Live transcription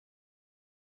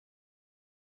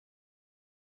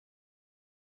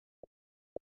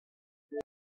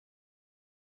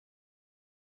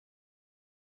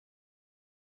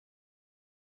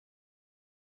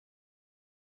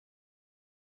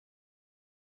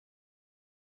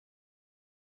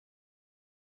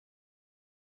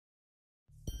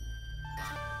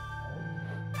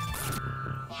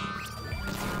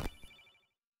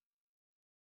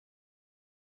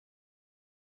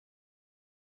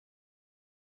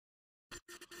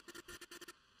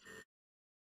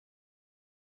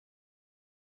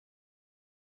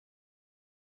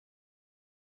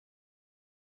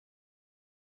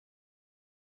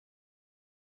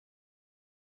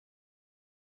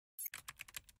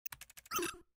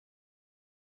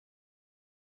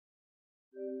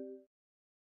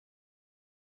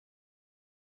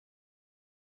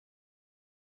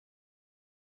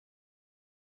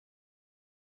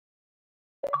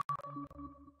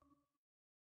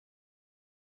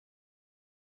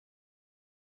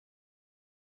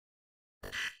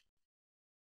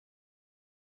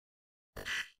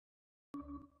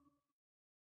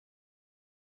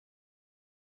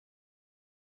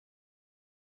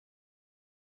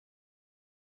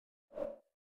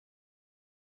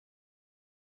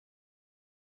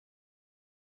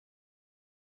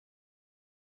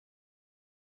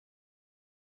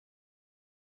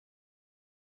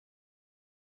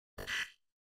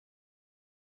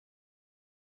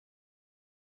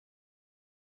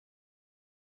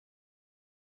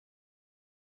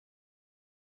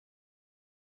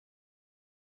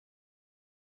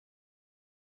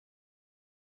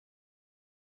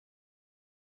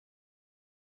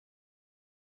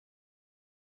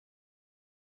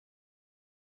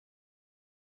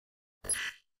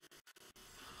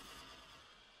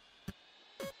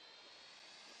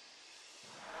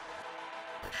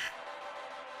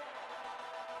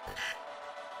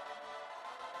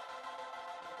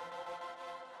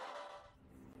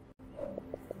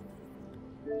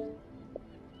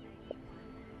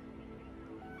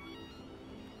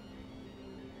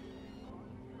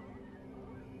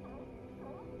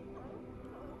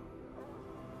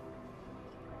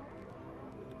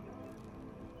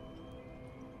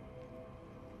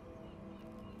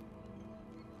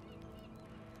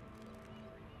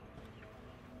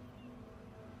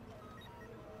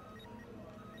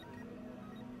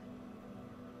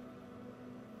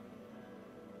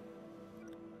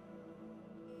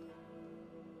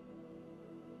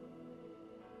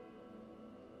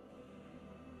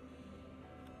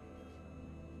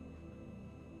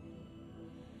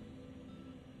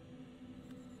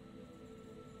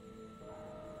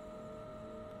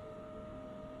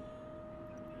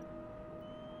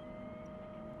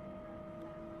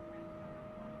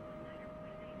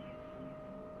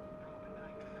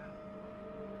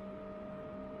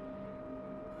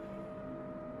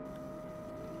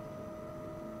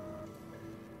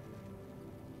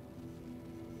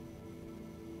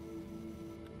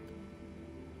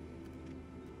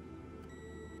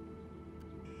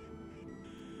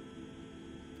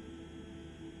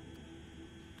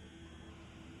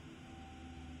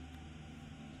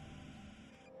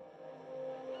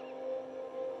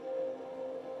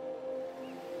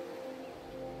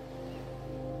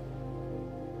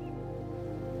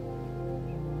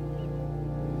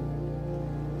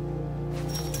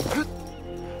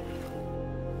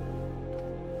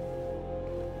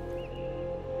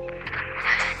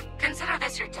Consider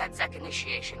this your DedSec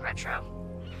initiation, Retro.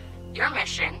 Your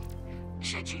mission,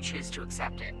 should you choose to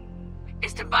accept it,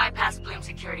 is to bypass Bloom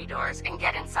security doors and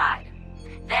get inside.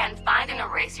 Then find and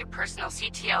erase your personal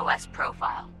CTOS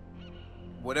profile.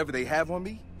 Whatever they have on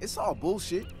me, it's all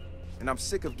bullshit, and I'm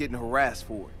sick of getting harassed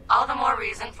for it. All the more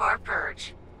reason for a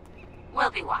purge.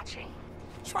 We'll be watching.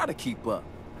 Try to keep up.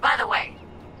 By the way,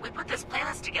 we put this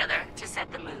playlist together to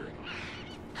set the mood.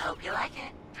 Hope you like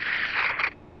it.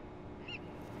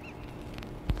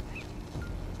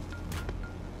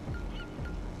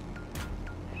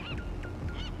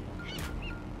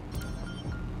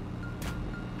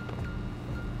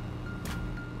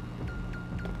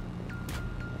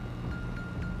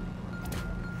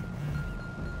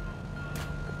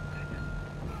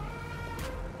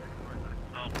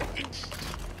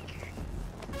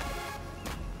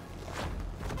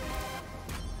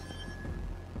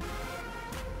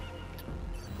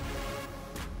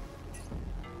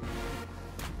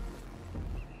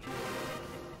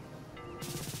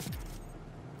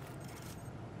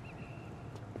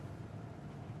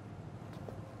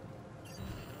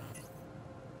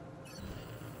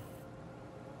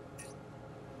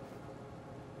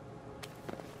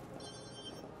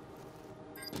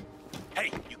 Hey,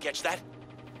 you catch that?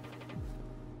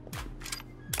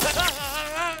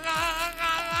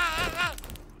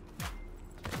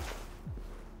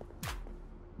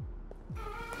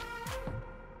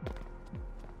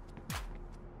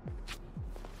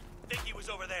 Think he was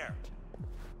over there.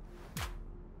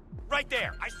 Right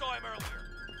there. I saw him earlier.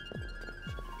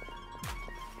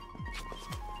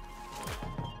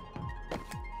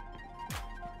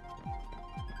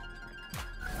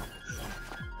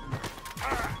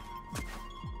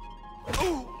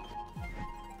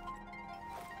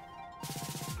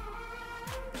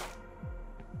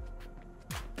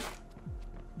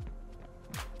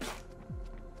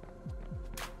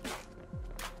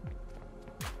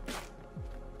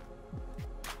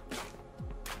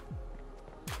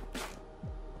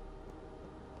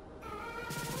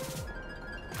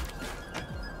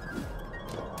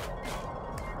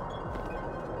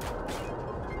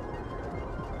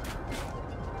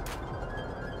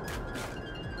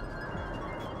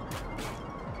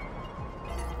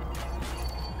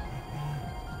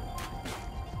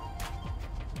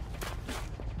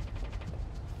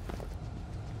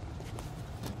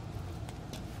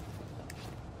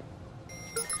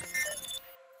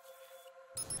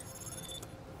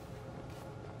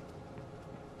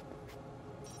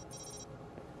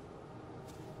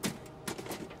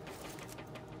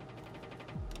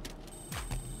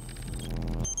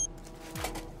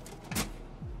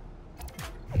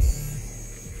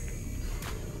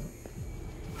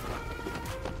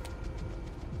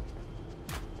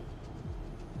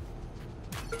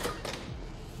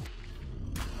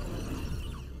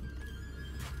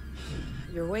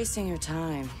 You're wasting your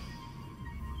time.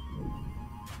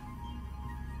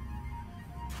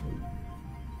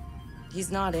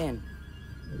 He's not in.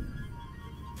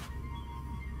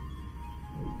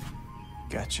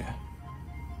 Gotcha.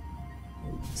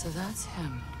 So that's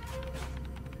him.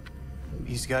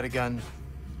 He's got a gun.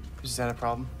 Is that a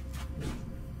problem?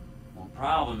 Well,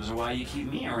 problems are why you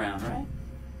keep me around, right?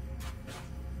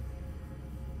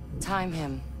 Time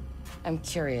him. I'm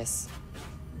curious.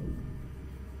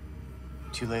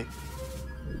 Too late.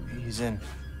 He's in.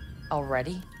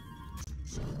 Already?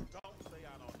 I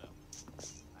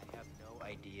have no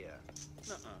idea.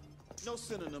 No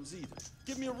synonyms either.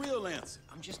 Give me a real answer.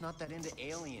 I'm just not that into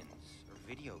aliens or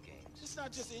video games. It's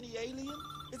not just any alien.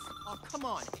 It's Oh, come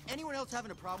on. Anyone else having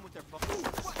a problem with their phone? Ooh,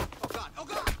 what? Oh, God. Oh,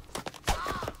 God!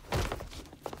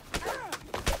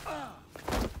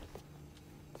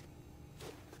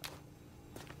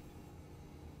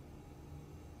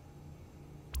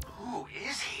 Who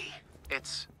is he?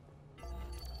 It's...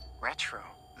 Retro.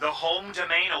 The home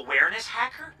domain awareness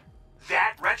hacker?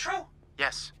 That Retro?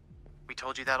 Yes. We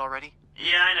told you that already?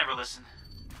 Yeah, I never listened.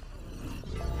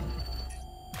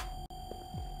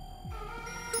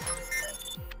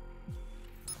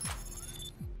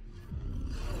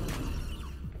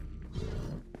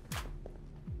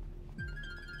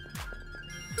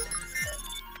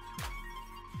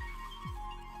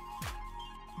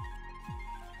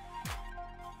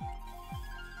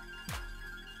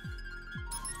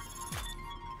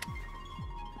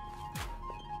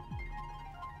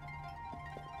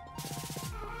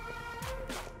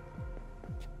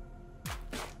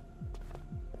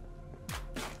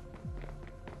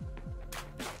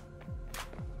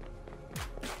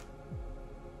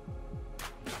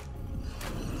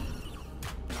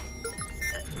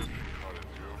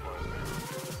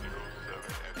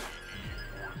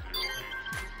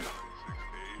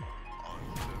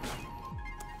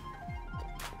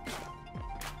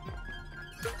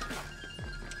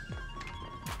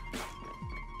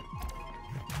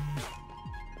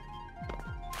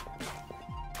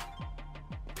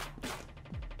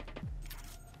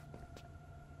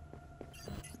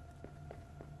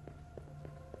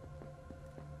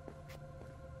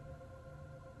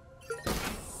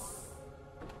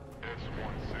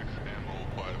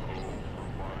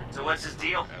 So what's his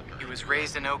deal? He was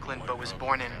raised in Oakland, but was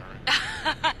born in...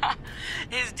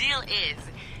 His deal is,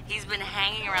 he's been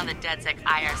hanging around the DedSec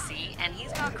IRC, and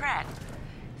he's got cred.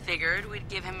 Figured we'd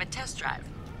give him a test drive.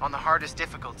 on the hardest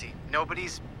difficulty.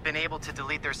 Nobody's been able to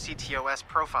delete their CTOS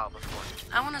profile before.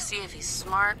 I want to see if he's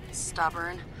smart,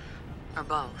 stubborn, or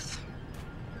both.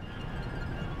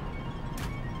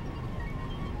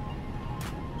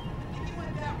 He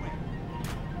went that way.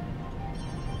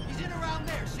 He's in around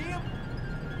there. See him?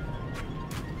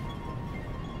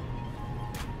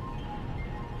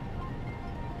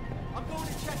 I'm going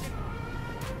to check it.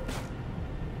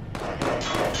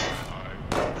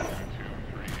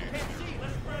 Can't see.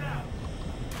 Let's spread out.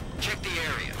 Check the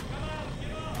area. Come on,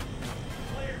 get off.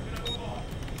 Clear. Gonna move on.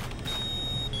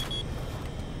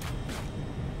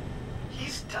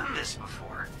 He's done this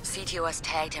before. CTOS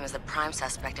tagged him as the prime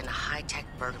suspect in a high-tech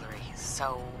burglary,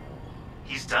 so...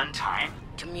 He's done time?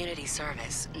 Community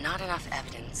service. Not enough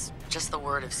evidence. Just the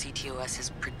word of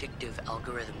CTOS's predictive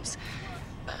algorithms.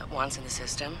 Once in the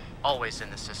system... Always in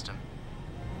the system.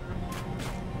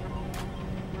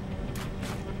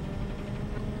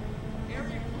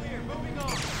 Area clear. Moving on.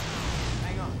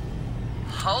 Hang on.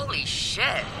 Holy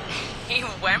shit! He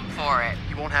went for it.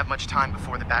 You won't have much time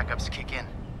before the backups kick in.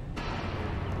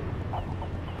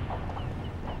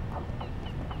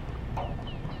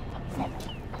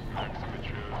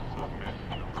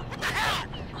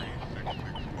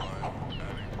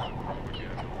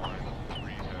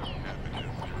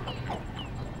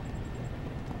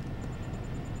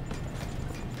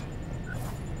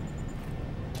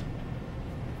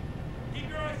 Keep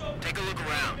your eyes open. Take a look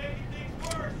around. Making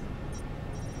things worse.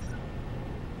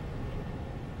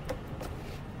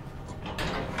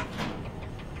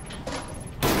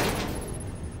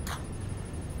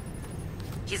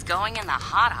 He's going in the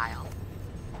hot aisle.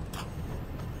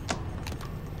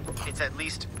 It's at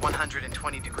least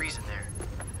 120 degrees in there.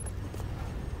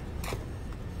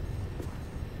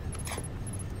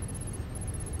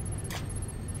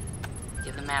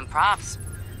 Give the man props.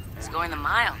 He's going the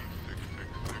mile.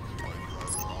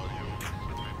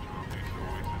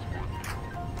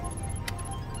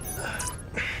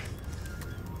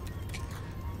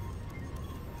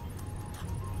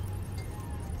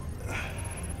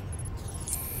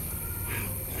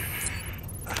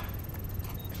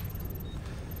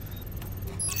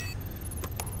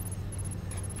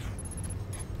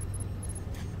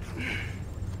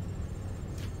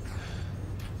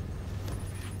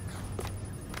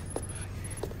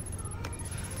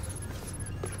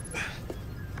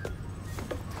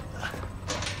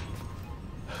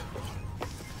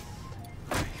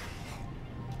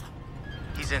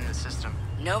 He's in the system.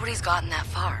 Nobody's gotten that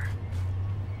far.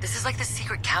 This is like the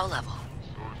secret cow level.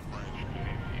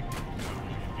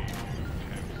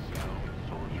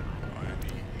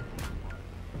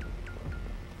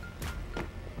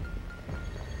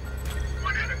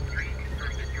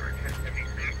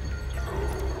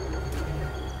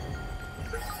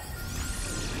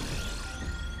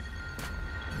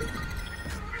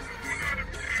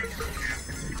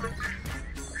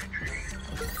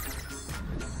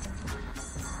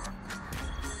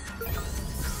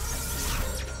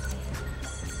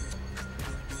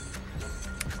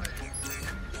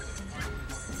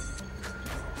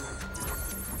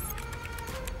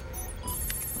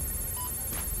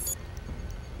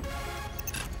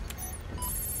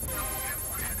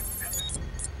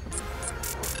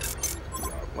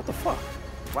 What the fuck?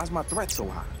 Why's my threat so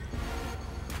high?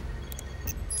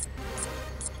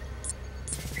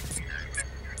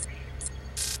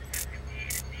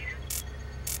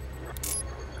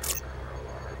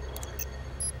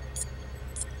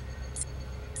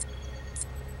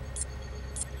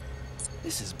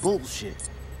 This is bullshit.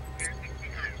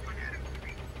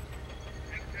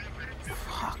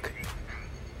 Fuck.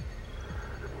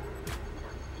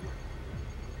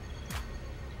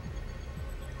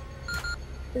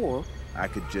 Or I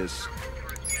could just...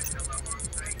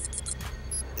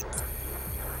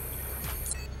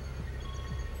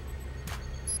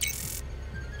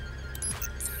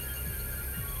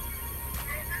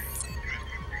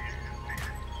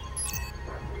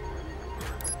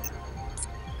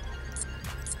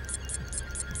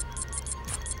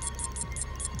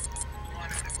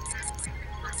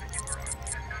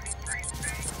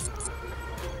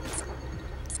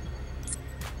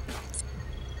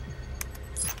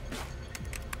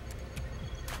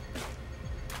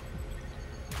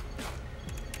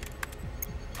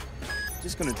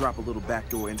 Just gonna drop a little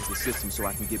backdoor into the system so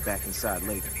I can get back inside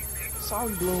later.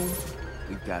 Sorry, Bloom.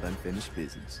 We've got unfinished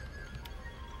business.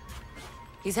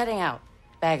 He's heading out.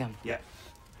 Bag him. Yeah.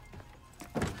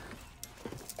 Ethan's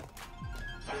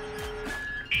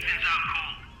out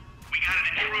cold. We got an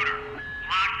intruder.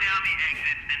 Lock down the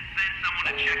exits and send someone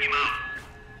to check him out.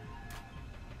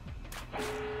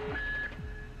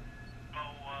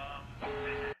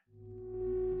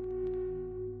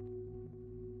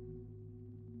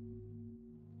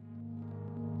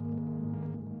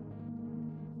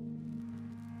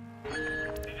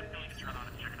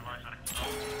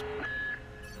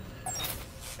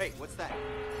 Hey, what's that?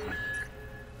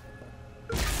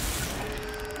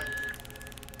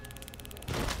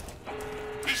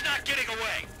 He's not getting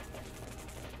away!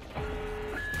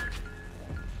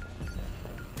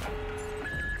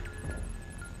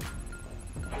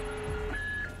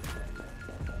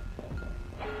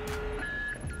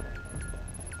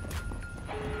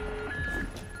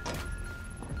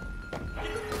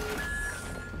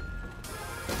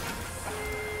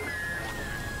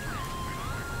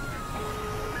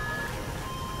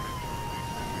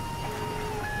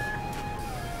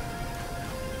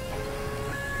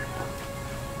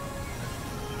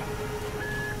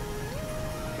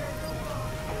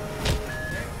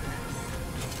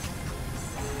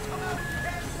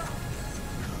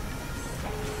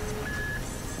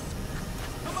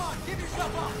 Come on, give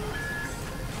yourself up!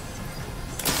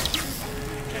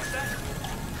 Catch that?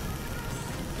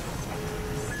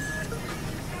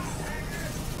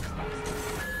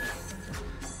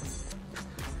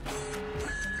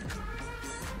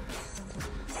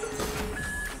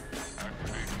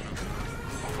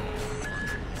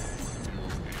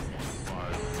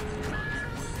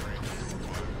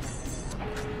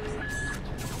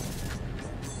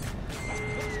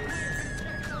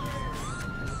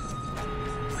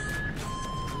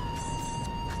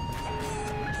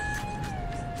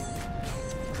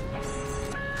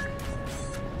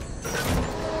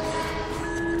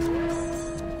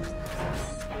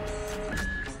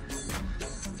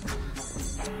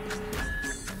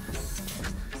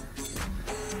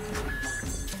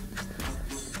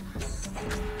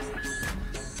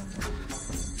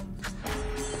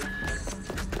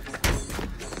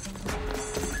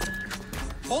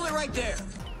 Hold it right there!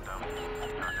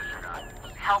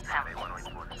 Help him.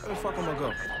 Where the fuck am I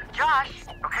go? Josh!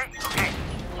 Okay.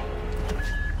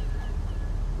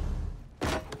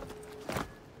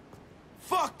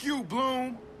 Fuck you,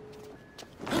 Bloom!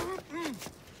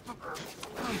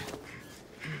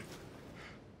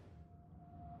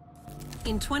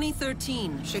 In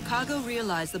 2013, Chicago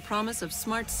realized the promise of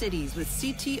smart cities with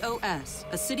CTOS,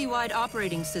 a citywide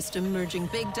operating system merging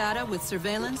big data with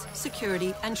surveillance,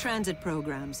 security, and transit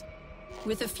programs.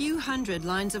 With a few hundred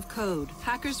lines of code,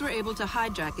 hackers were able to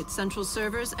hijack its central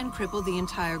servers and cripple the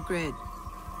entire grid.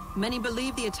 Many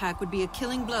believed the attack would be a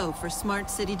killing blow for smart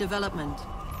city development.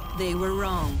 They were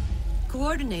wrong.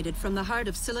 Coordinated from the heart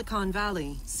of Silicon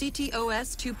Valley,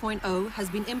 CTOS 2.0 has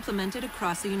been implemented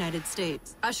across the United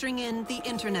States, ushering in the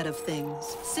Internet of Things.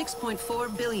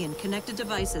 6.4 billion connected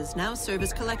devices now serve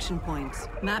as collection points,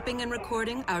 mapping and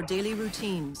recording our daily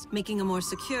routines, making a more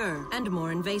secure and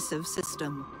more invasive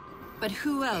system. But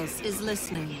who else is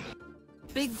listening?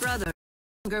 Big Brother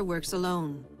no longer works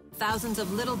alone. Thousands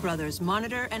of little brothers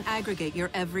monitor and aggregate your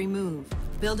every move,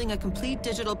 building a complete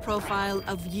digital profile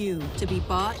of you to be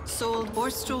bought, sold,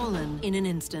 or stolen in an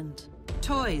instant.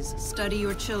 Toys study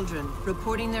your children,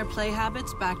 reporting their play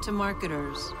habits back to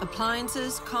marketers.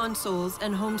 Appliances, consoles,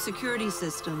 and home security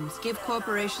systems give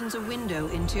corporations a window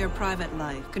into your private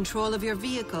life. Control of your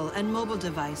vehicle and mobile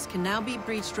device can now be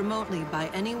breached remotely by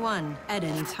anyone at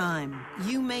any time.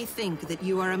 You may think that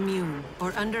you are immune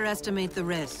or underestimate the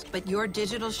risk, but your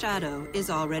digital shadow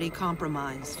is already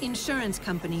compromised. Insurance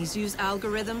companies use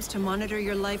algorithms to monitor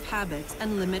your life habits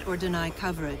and limit or deny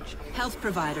coverage. Health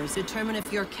providers determine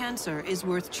if your cancer is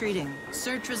worth treating.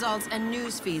 Search results and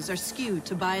news feeds are skewed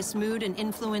to bias mood and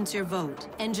influence your vote,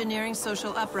 engineering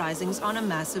social uprisings on a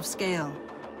massive scale.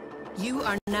 You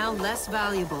are now less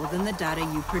valuable than the data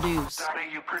you produce.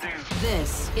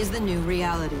 This is the new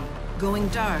reality. Going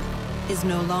dark is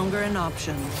no longer an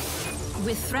option.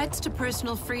 With threats to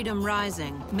personal freedom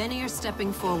rising, many are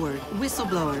stepping forward.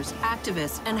 Whistleblowers,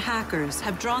 activists, and hackers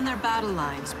have drawn their battle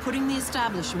lines, putting the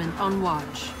establishment on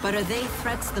watch. But are they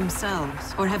threats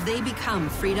themselves, or have they become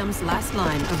freedom's last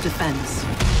line of defense?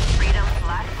 Freedom's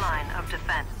last line of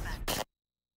defense.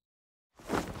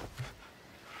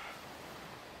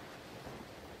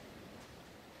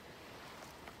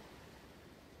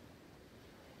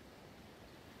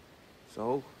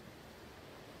 So,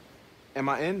 am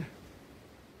I in?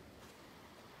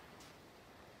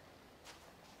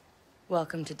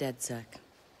 Welcome to DedSec.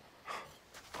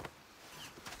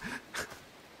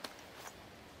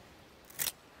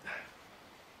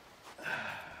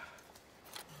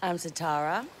 I'm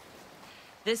Satara.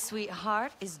 This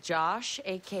sweetheart is Josh,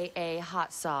 aka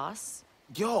Hot Sauce.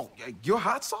 Yo, your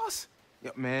hot sauce?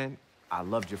 Yo, man, I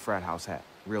loved your frat house hat.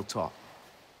 Real talk.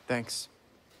 Thanks.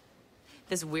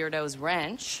 This weirdo's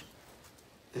Wrench.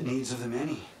 The needs of the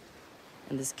many.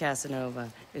 And this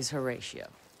Casanova is Horatio.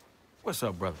 What's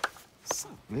up, brother? What's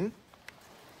up, man?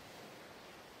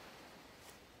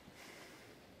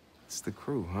 It's the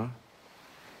crew, huh?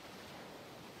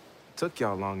 Took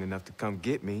y'all long enough to come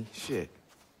get me. Shit.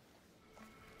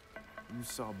 You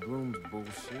saw Bloom's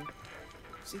bullshit.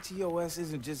 CTOS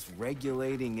isn't just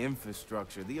regulating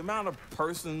infrastructure. The amount of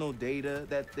personal data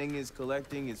that thing is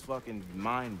collecting is fucking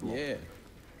mind-blowing. Yeah.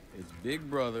 It's Big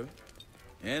Brother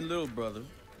and Little Brother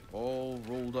all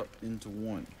rolled up into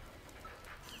one.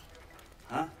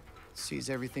 Huh? Sees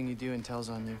everything you do and tells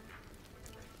on you.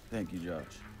 Thank you,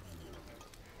 Josh.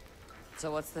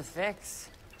 So what's the fix?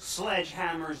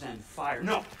 Sledgehammers and fire.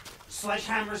 No!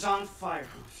 Sledgehammers on fire.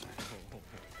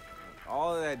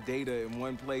 All of that data in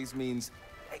one place means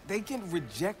they can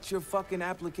reject your fucking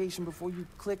application before you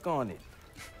click on it.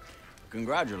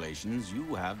 Congratulations,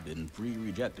 you have been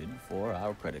pre-rejected for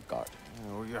our credit card.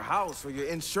 Or your house, or your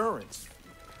insurance.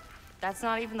 That's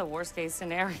not even the worst case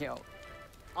scenario.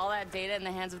 All that data in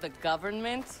the hands of the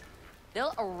government,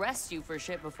 they'll arrest you for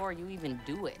shit before you even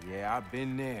do it. Yeah, I've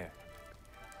been there.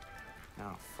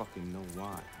 Now I fucking know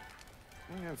why.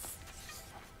 Man,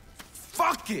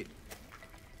 fuck it!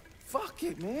 Fuck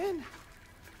it, man.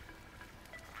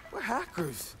 We're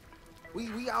hackers. We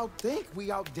outthink,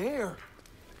 we out dare.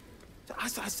 I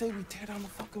say we tear down the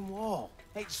fucking wall.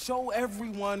 Hey, show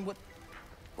everyone what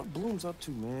Bloom's up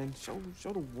to, man. Show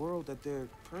the world that their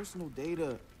personal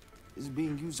data is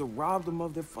being used to rob them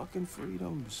of their fucking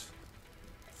freedoms.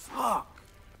 Fuck.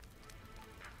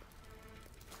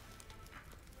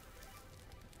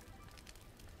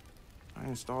 I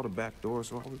installed a back door,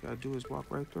 so all we gotta do is walk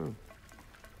right through.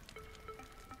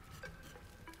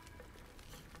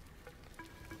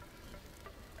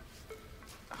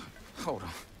 Hold on.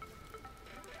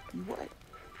 You what?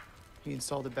 He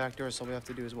installed the back door, so all we have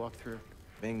to do is walk through.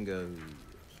 Bingo.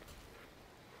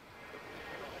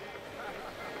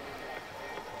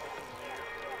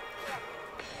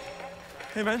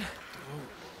 Hey, man.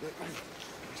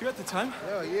 You got the time?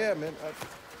 Oh, yeah, man.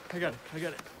 I got it.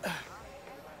 It's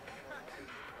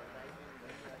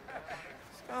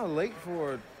kind of late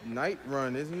for a night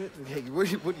run, isn't it? Hey, what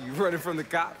are you running from the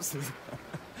cops?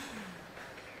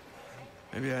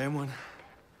 Maybe I am one.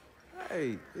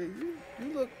 Hey,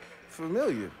 you look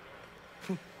familiar.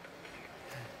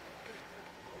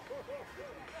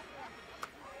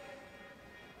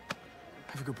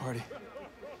 Have a good party.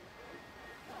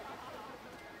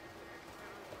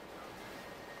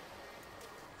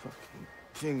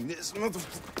 King this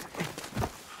motherfucker.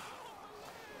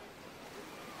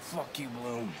 Fuck you,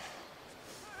 Bloom.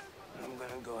 I'm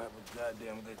gonna go have a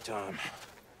goddamn good time.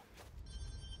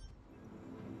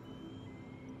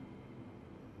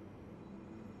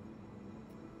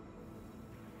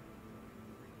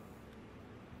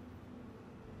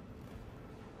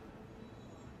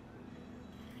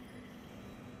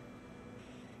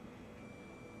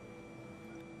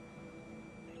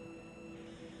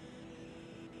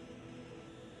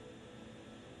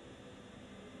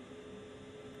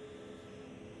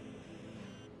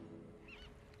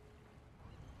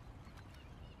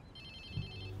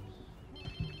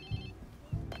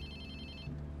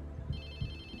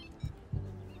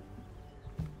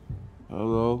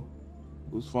 Hello?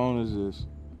 Whose phone is this?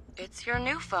 It's your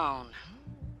new phone.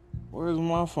 Where's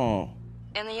my phone?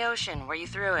 In the ocean, where you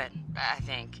threw it, I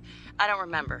think. I don't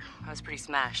remember. I was pretty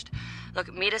smashed.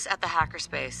 Look, meet us at the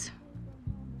hackerspace.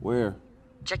 Where?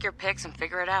 Check your pics and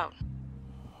figure it out.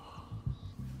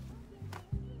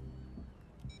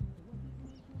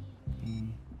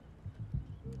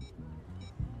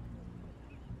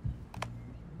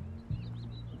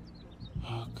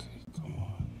 Okay, come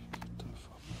on. Get the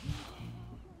fuck up.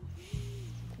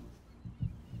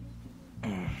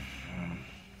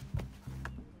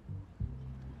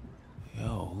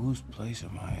 Yo, whose place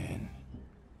am I in?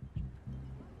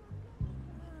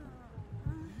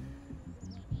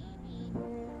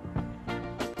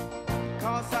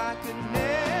 Cause I could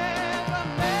never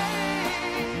make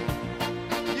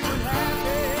you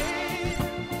happy.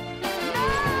 No,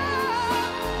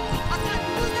 I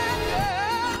couldn't do that,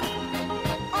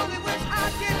 girl. Only wish I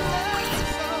could love you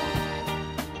so.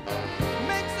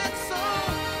 Makes it so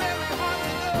very hard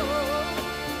to go.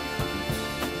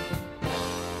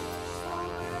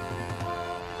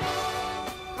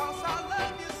 Cause I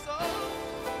love you so.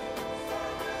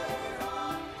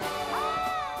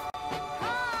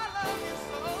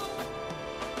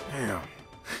 Damn.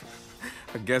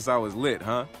 I guess I was lit,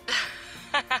 huh?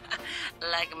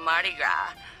 Like Mardi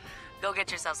Gras. Go get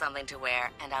yourself something to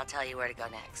wear, and I'll tell you where to go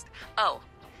next. Oh,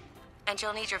 and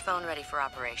you'll need your phone ready for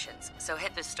operations, so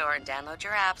hit the store and download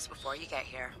your apps before you get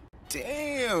here.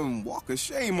 Damn, walk of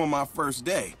shame on my first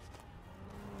day.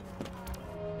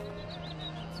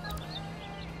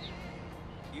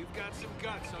 You've got some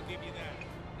guts, I'll give you that.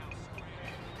 Now scram.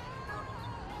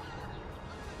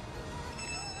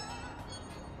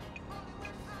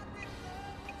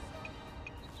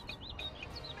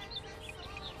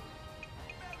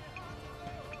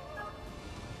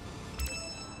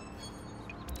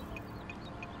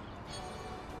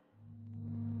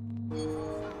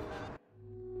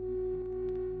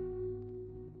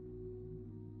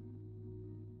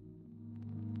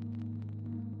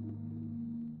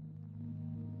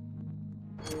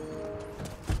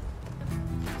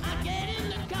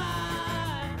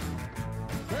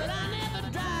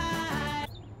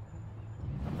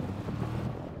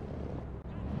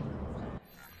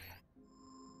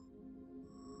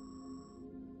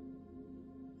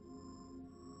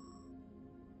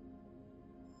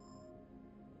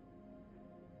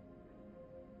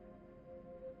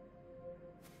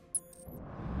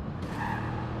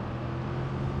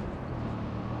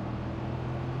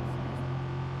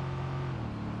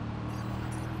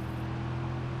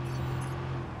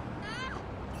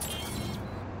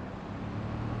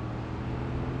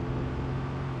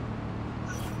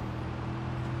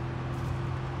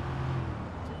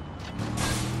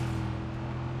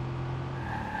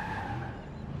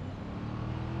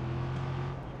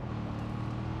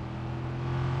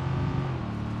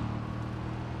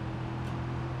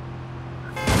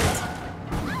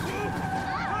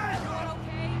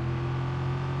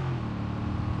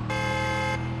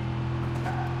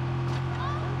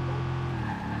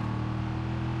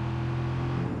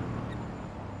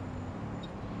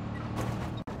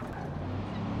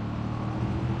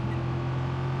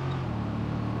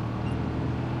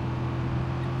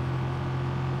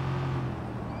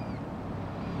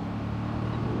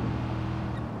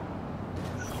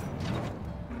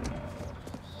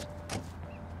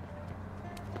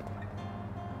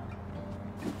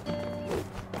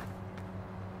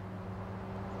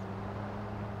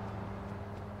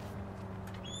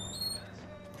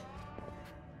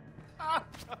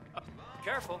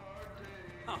 Careful.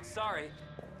 Oh, sorry.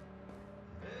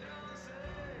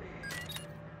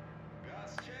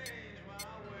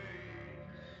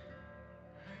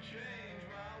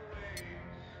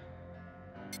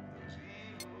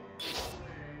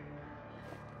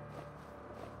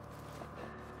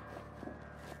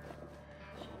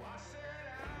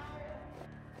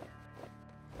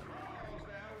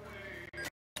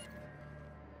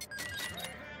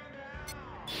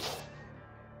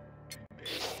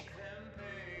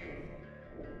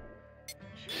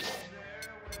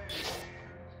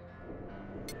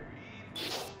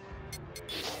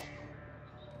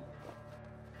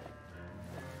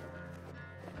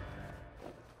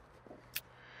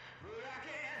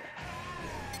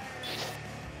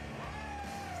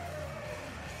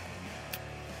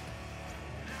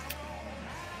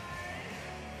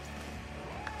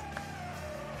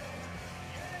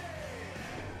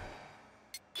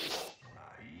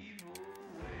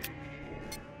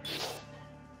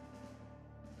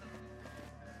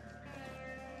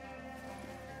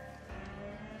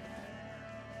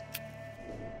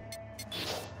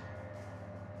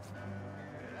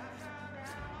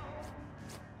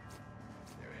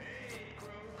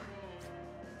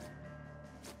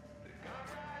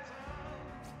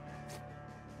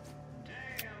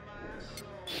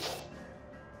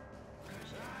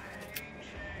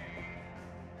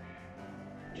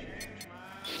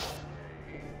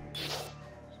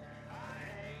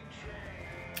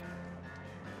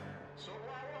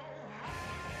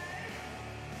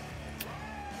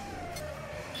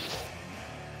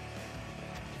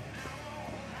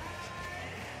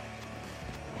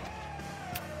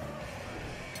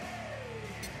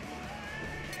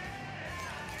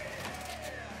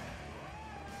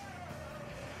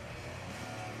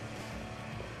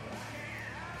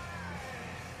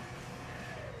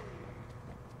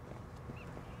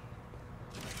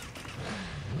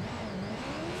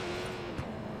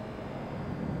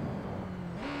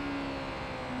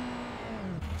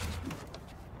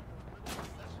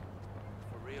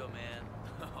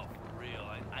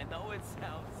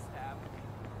 sounds happy.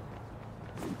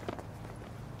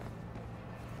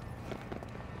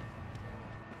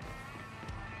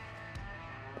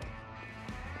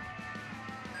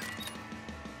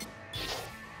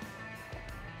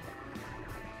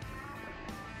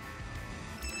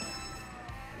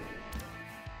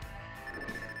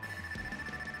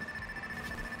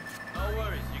 No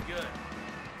worries, you're good.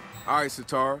 All right,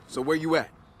 Sitara, so where you at?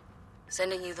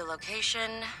 Sending you the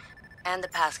location and the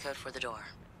passcode for the door.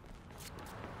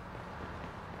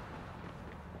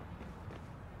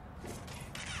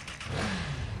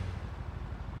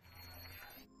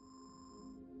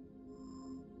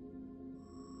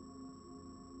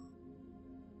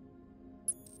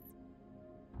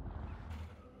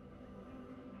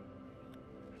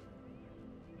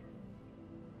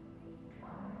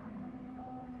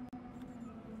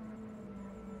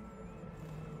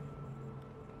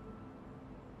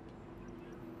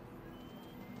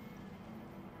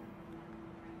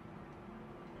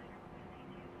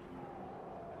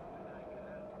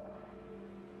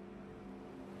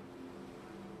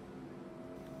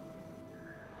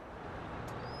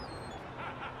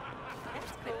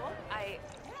 Cool.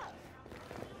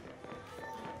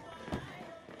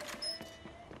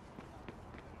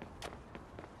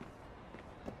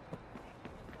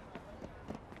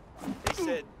 They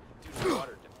said do the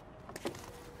water.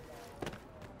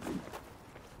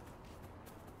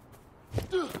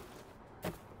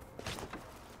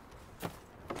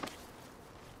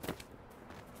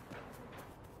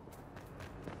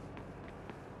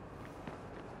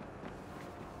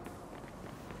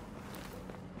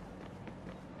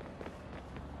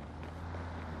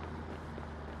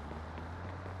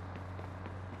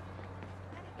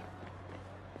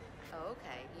 Oh,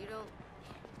 okay. You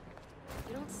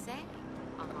don't say.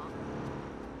 Uh-huh.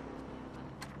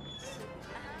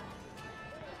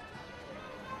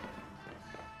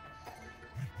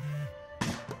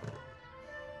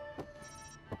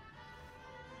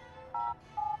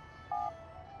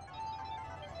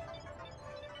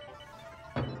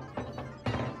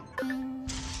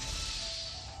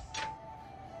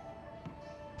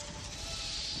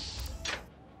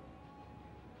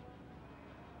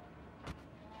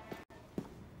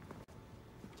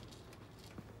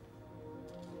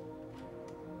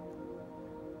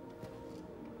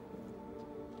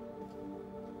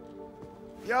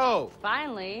 Yo!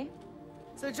 Finally.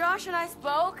 So Josh and I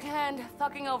spoke, and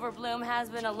fucking over Bloom has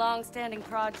been a long-standing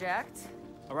project.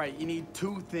 All right, you need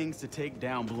two things to take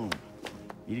down Bloom.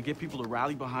 You need to get people to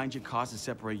rally behind your cause to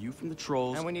separate you from the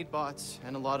trolls. And we need bots,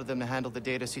 and a lot of them to handle the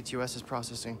data CTOS is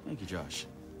processing. Thank you, Josh.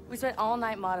 We spent all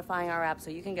night modifying our app so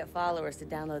you can get followers to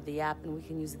download the app, and we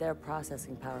can use their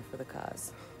processing power for the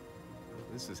cause.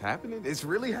 This is happening? It's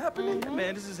really happening? Yeah,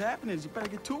 man, this is happening. You better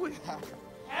get to it.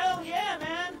 Hell yeah,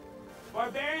 man!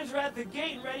 Barbarians are at the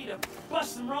gate and ready to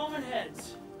bust some Roman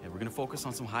heads. Yeah, we're gonna focus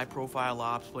on some high-profile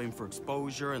ops, playing for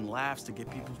exposure and laughs to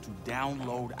get people to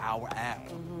download our app.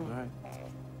 Mm-hmm. All right.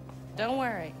 Don't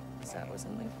worry. That was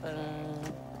something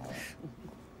fun.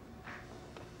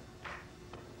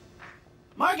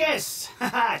 Marcus!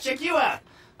 Haha, check you out.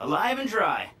 Alive and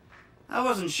dry. I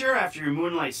wasn't sure after your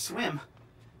moonlight swim.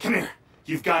 Come here.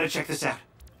 You've got to check this out.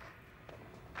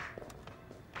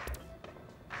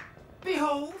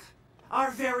 Behold, our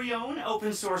very own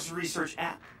open source research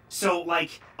app. So,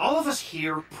 like, all of us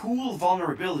here pool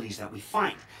vulnerabilities that we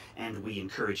find, and we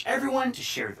encourage everyone to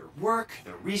share their work,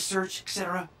 their research,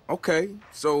 etc. Okay,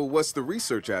 so what's the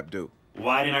research app do?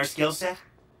 Widen our skill set?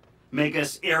 Make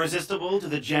us irresistible to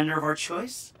the gender of our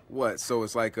choice? What, so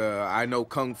it's like a I know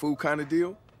Kung Fu kind of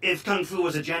deal? If Kung Fu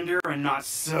was a gender and not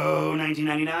so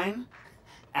 1999?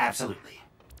 Absolutely.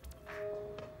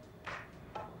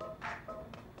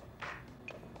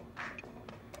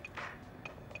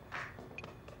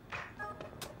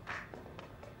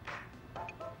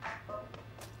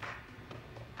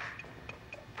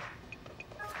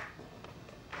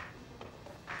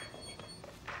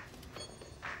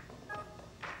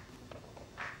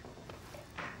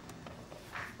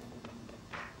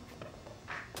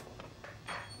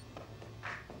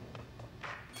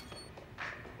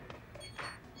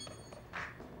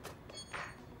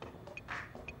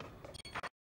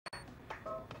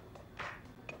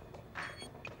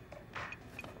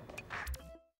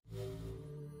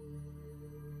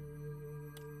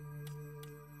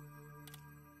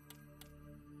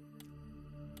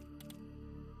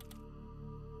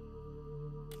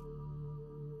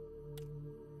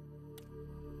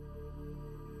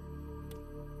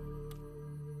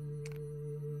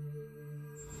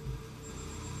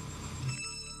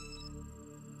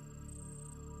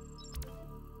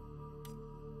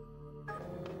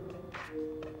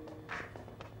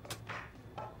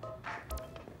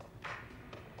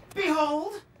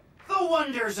 Behold, the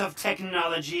wonders of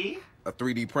technology. A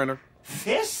 3D printer?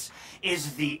 This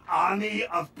is the army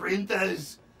of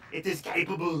printers. It is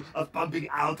capable of pumping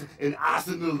out an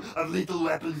arsenal of lethal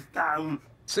weapons down.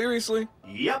 Seriously?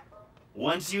 Yep.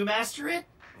 Once you master it,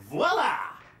 voila!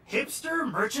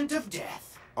 Hipster merchant of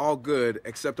death. All good,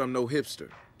 except I'm no hipster.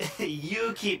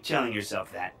 You keep telling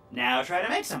yourself that. Now try to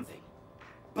make something.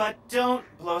 But don't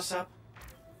blow us up.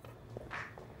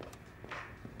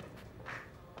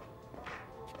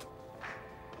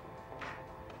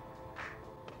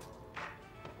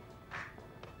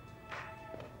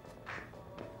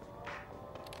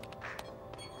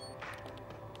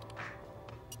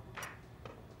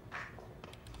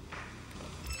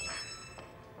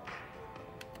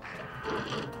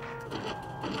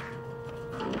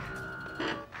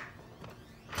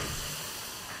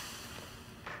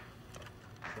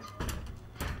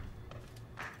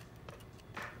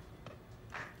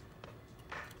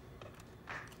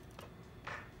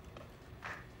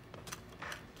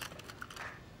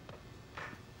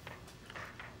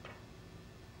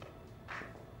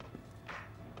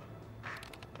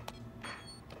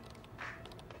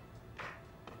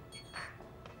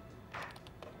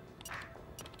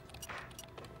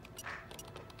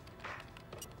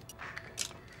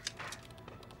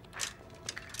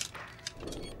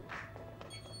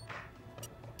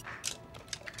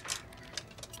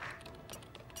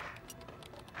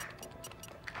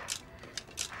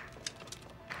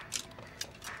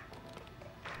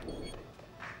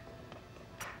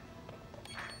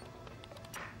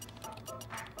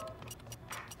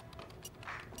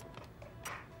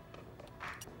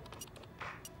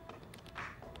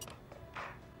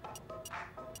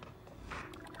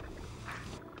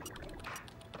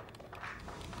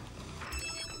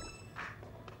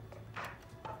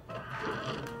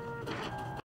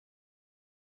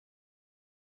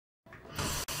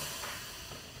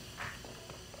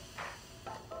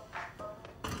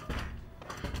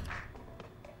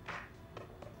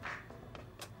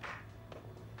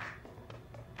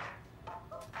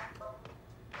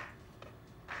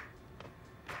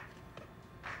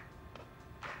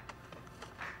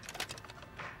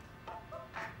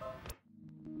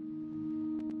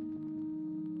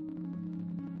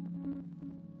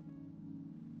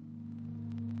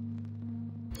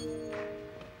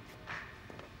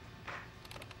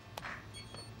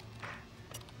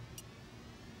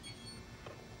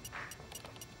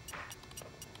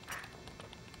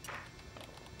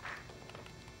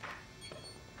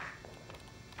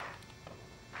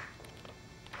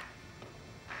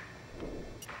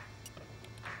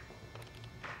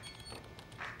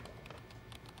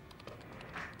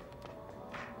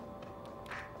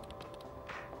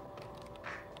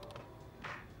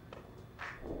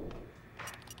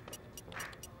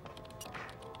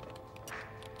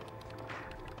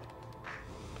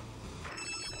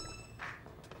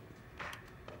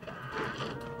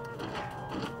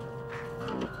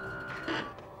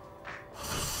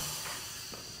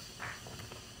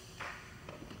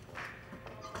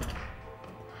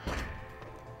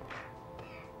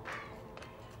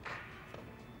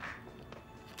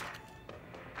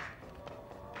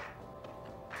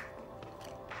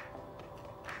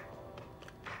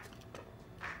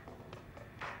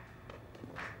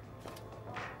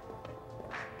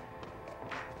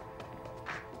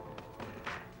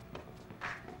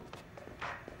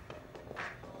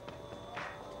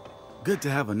 Good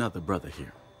to have another brother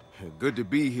here. Good to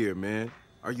be here, man.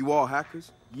 Are you all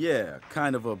hackers? Yeah,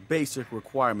 kind of a basic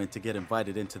requirement to get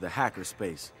invited into the hacker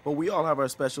space. But we all have our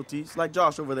specialties, like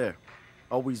Josh over there.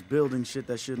 Always building shit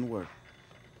that shouldn't work.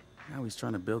 Now he's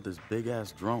trying to build this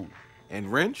big-ass drone.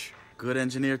 And Wrench? Good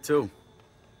engineer, too.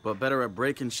 But better at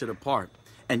breaking shit apart.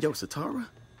 And yo, Sitara?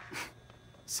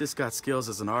 Sis got skills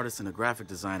as an artist and a graphic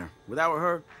designer. Without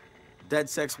her,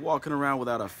 DedSec's walking around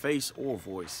without a face or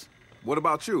voice. What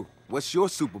about you? What's your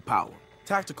superpower?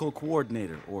 Tactical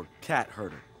coordinator, or cat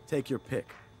herder. Take your pick.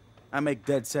 I make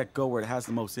DedSec go where it has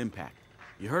the most impact.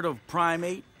 You heard of Prime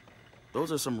 8?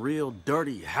 Those are some real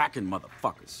dirty hacking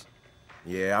motherfuckers.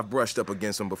 Yeah, I've brushed up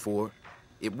against them before.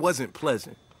 It wasn't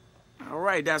pleasant. All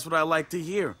right, that's what I like to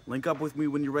hear. Link up with me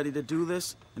when you're ready to do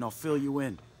this, and I'll fill you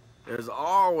in. There's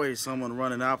always someone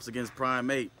running ops against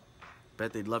Prime 8.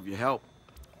 Bet they'd love your help.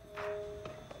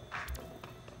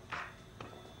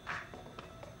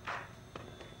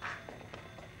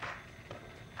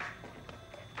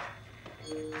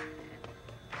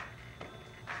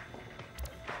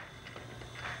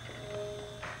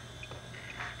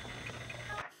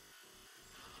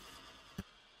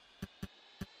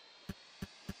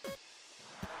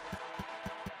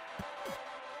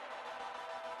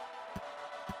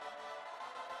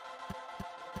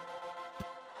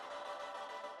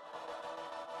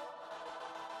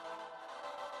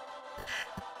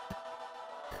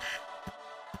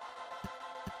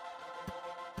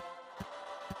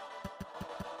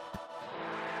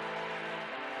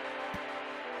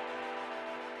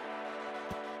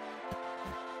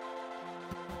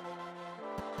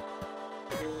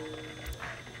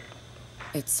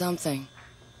 It's something,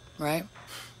 right?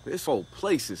 This whole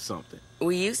place is something.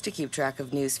 We used to keep track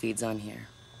of news feeds on here,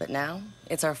 but now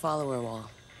it's our follower wall.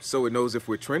 So it knows if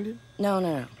we're trending?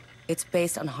 No. It's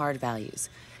based on hard values.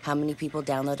 How many people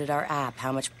downloaded our app,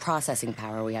 how much processing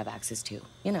power we have access to,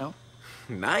 you know.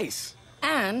 Nice.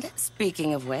 And,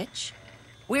 speaking of which,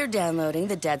 we're downloading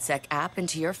the DedSec app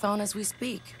into your phone as we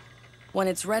speak. When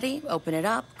it's ready, open it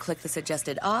up, click the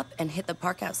suggested op, and hit the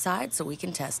park outside so we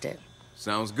can test it.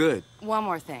 Sounds good. One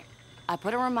more thing. I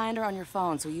put a reminder on your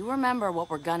phone so you remember what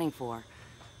we're gunning for.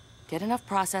 Get enough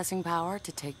processing power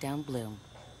to take down Bloom.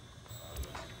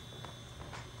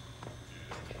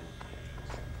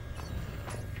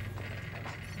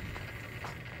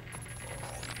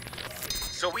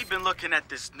 So we've been looking at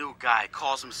this new guy,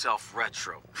 calls himself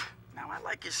Retro. Now, I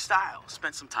like his style.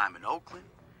 Spent some time in Oakland.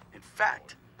 In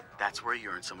fact, that's where he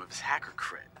earned some of his hacker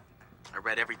cred. I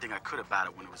read everything I could about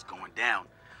it when it was going down.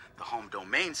 The Home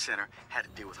Domain Center had to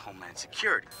deal with Homeland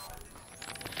Security.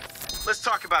 Let's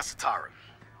talk about Sitara.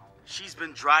 She's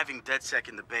been driving DedSec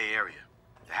in the Bay Area.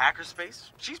 The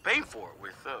hackerspace, she's paying for it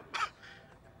with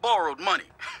borrowed money.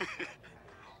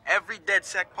 Every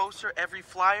DedSec poster, every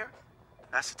flyer,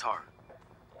 that's Sitara.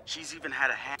 She's even had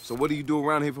a hand. So what do you do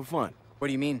around here for fun? What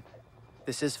do you mean?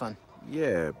 This is fun.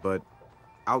 Yeah, but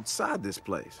outside this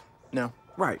place. No.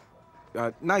 Right.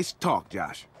 Nice talk,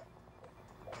 Josh.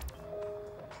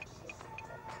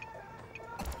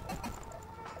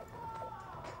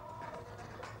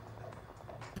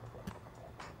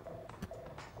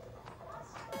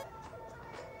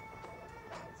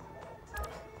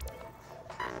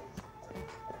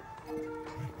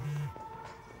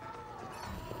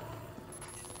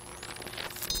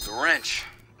 Wrench.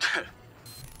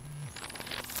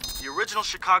 The original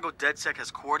Chicago DedSec has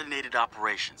coordinated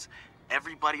operations,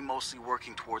 everybody mostly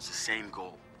working towards the same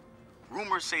goal.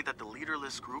 Rumors say that the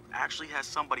leaderless group actually has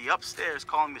somebody upstairs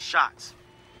calling the shots,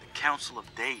 the Council of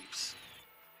Daves.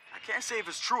 I can't say if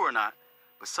it's true or not,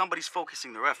 but somebody's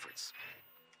focusing their efforts.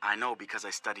 I know because I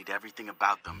studied everything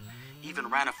about them, even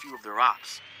ran a few of their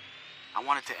ops. I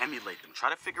wanted to emulate them,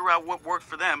 try to figure out what worked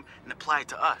for them and apply it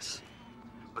to us.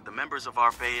 But the members of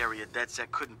our Bay Area DedSec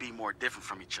couldn't be more different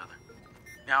from each other.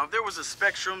 Now, if there was a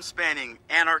spectrum spanning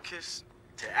anarchists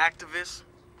to activists,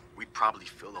 we'd probably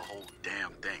fill the whole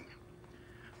damn thing.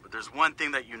 But there's one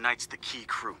thing that unites the key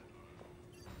crew.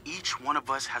 Each one of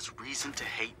us has reason to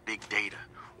hate big data,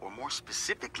 or more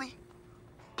specifically,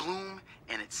 Bloom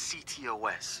and its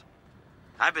CTOS.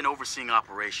 I've been overseeing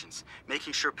operations,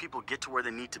 making sure people get to where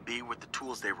they need to be with the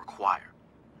tools they require.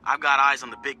 I've got eyes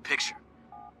on the big picture.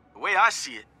 The way I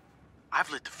see it,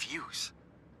 I've lit the fuse.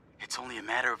 It's only a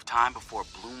matter of time before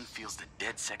Bloom feels the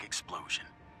DedSec explosion.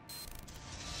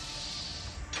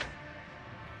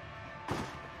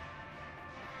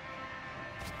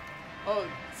 Oh,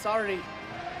 sorry.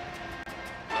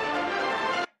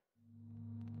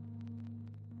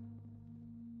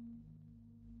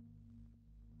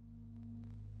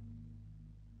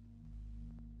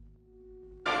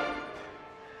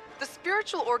 The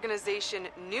spiritual organization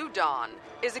New Dawn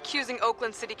is accusing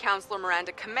Oakland City Councilor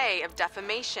Miranda Kamei of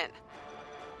defamation.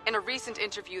 In a recent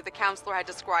interview, the councilor had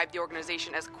described the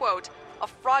organization as, quote, a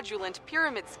fraudulent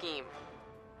pyramid scheme.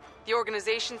 The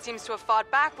organization seems to have fought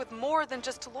back with more than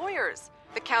just lawyers.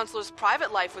 The councilor's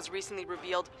private life was recently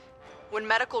revealed when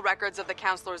medical records of the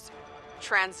councilor's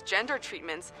transgender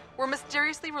treatments were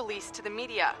mysteriously released to the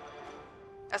media.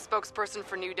 A spokesperson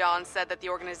for New Dawn said that the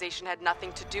organization had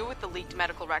nothing to do with the leaked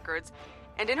medical records,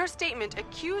 and in her statement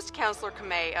accused Councilor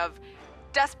Kamei of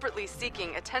desperately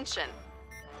seeking attention.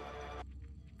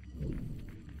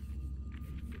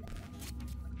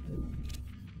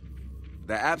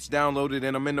 The app's downloaded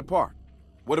and I'm in the park.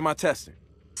 What am I testing?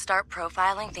 Start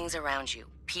profiling things around you.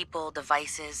 People,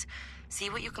 devices. See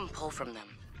what you can pull from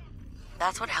them.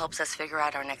 That's what helps us figure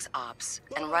out our next ops.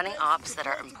 And running ops that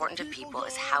are important to people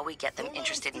is how we get them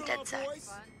interested in DedSec.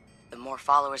 The more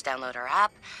followers download our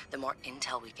app, the more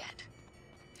intel we get.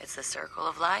 It's the circle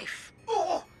of life.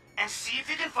 Oh, and see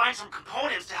if you can find some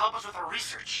components to help us with our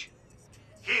research.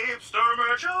 Hipster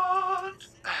merchant!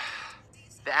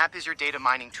 The app is your data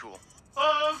mining tool.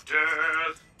 Of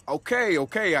death.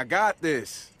 Okay, I got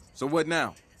this. So what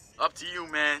now? Up to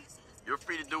you, man. You're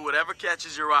free to do whatever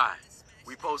catches your eye.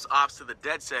 We post ops to the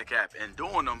DedSec app, and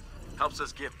doing them helps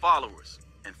us get followers.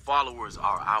 And followers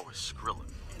are our Skrilla.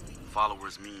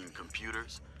 Followers mean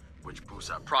computers, which boosts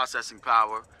our processing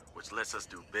power, which lets us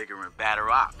do bigger and badder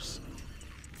ops.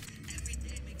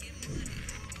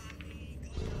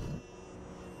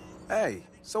 Hey,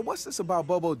 so what's this about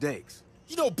Bobo Dakes?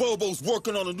 You know Bobo's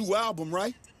working on a new album,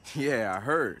 right? Yeah, I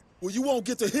heard. Well, you won't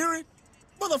get to hear it?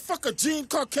 Motherfucker Gene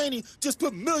Carcani just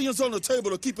put millions on the table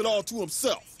to keep it all to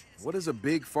himself. What does a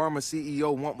big pharma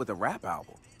CEO want with a rap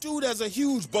album? Dude has a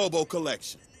huge Bobo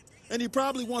collection. And he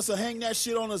probably wants to hang that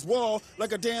shit on his wall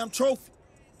like a damn trophy.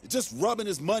 Just rubbing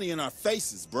his money in our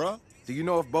faces, bruh. Do you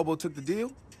know if Bobo took the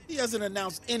deal? He hasn't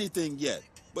announced anything yet,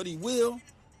 but he will.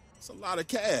 It's a lot of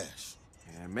cash.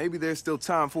 And maybe there's still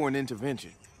time for an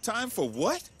intervention. Time for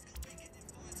what?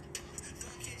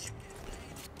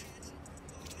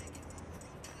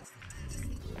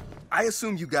 I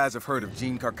assume you guys have heard of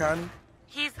Gene Carcani?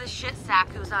 He's the shit sack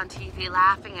who's on TV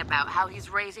laughing about how he's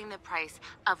raising the price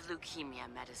of leukemia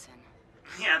medicine.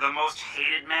 Yeah, the most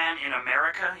hated man in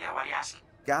America? Yeah, why do you ask?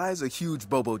 Guy's a huge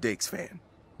Bobo Dakes fan.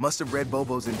 Must have read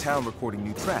Bobo's in town recording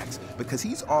new tracks because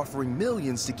he's offering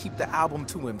millions to keep the album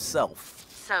to himself.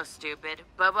 So stupid.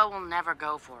 Bobo will never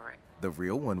go for it. The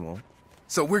real one won't.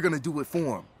 So we're gonna do it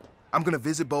for him. I'm gonna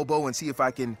visit Bobo and see if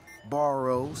I can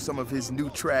borrow some of his new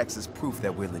tracks as proof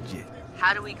that we're legit.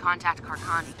 How do we contact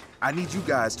Carcani? I need you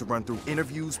guys to run through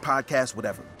interviews, podcasts,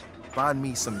 whatever. Find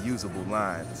me some usable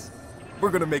lines.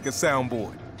 We're gonna make a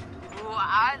soundboard. Ooh,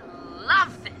 I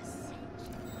love this.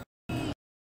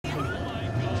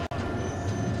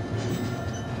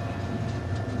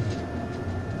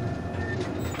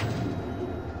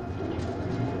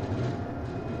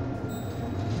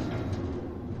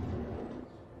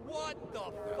 What the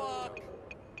fuck?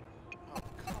 Oh,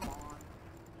 come on.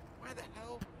 Where the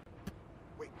hell?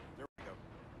 Wait, there we go.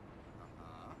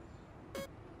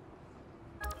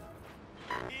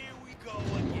 Here we go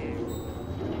again.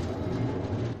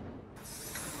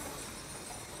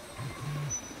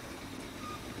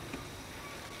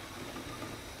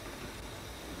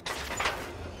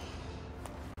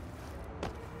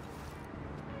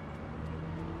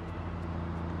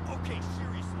 Okay,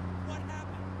 seriously, what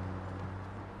happened?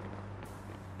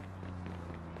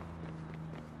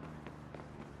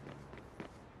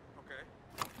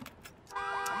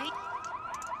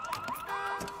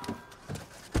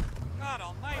 God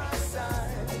almighty.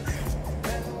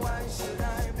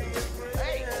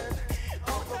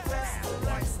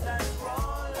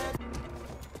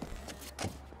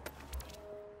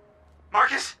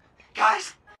 Marcus?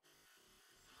 Guys?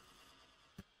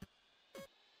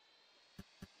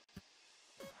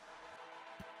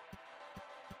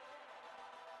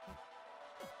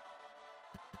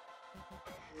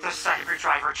 The Cyber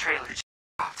Driver trailer.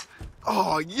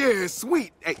 Oh, yeah,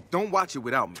 sweet. Hey, don't watch it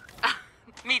without me.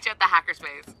 Meet you at the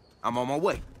hackerspace. I'm on my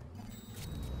way.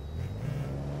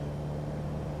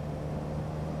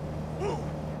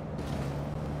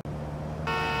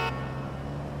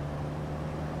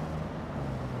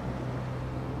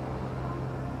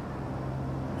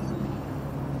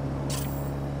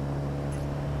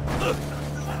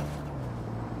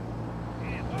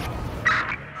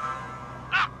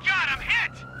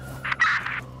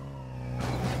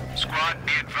 Squad,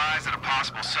 be advised that a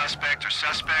possible suspect or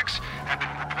suspects have been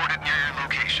reported near your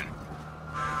location.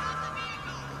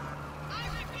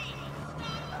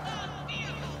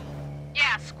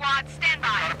 Yeah, squad, stand by.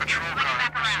 Got a patrol car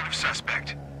in pursuit of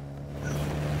suspect.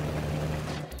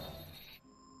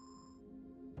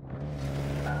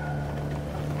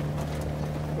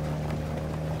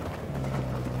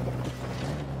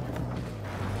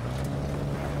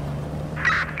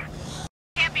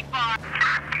 Can't be far.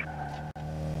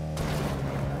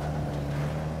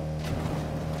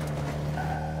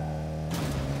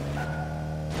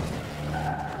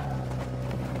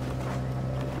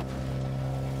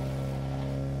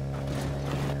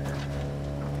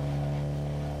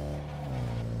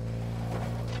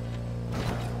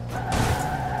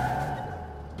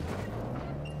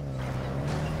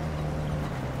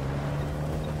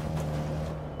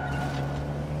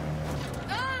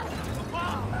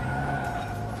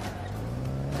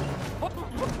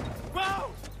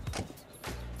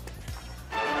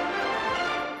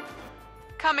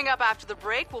 Coming up after the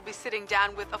break, we'll be sitting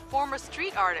down with a former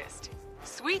street artist.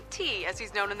 Sweet Tea, as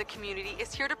he's known in the community,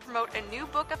 is here to promote a new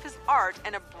book of his art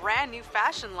and a brand new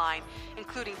fashion line,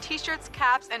 including t-shirts,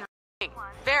 caps, and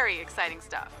very exciting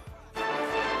stuff.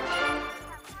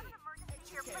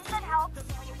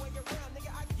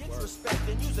 Respect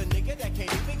and use a nigga that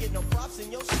can't even get no props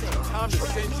in your city. Time to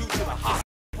send you to the hospital.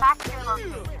 Back to your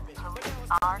location.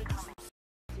 Police are coming.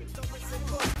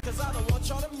 Cause I don't want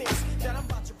y'all to miss that I'm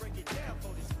about to break it down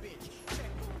for this bitch.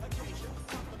 Check occasion,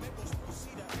 compliment those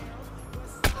proceed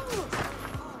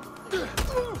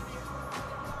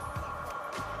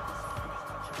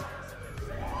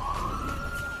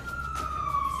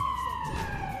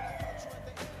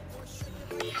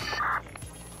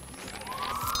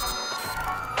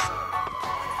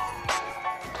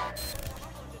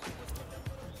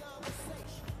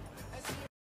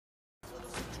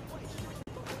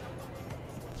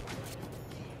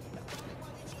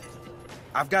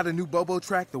I've got a new Bobo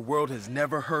track the world has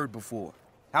never heard before.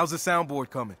 How's the soundboard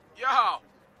coming? Yo,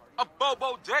 a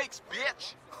Bobo Dakes,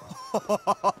 bitch.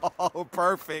 Oh,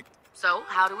 perfect. So,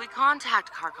 how do we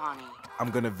contact Carcani?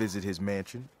 I'm gonna visit his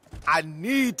mansion. I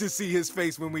need to see his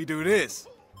face when we do this.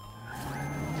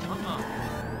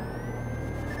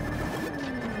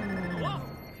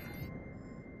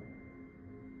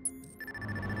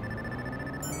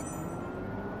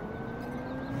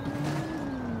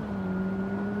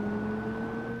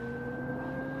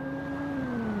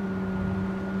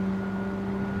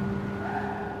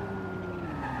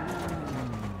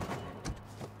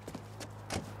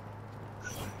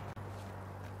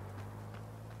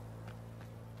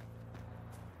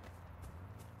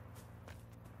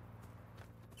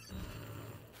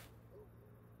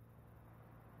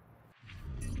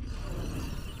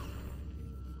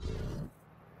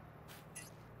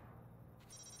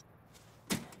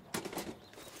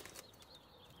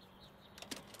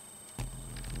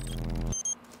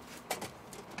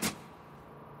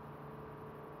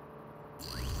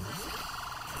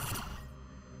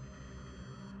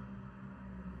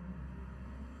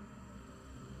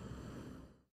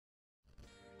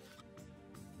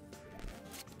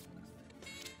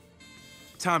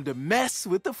 Time to mess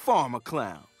with the farmer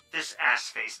clown. This ass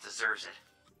face deserves it.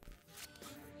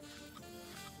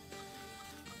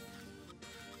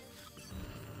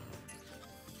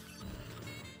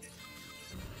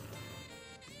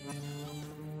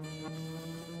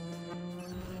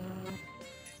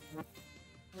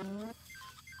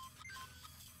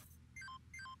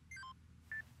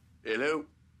 Hello?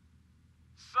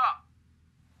 Sup?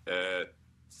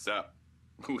 Sup?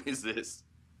 Who is this?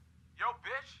 Yo,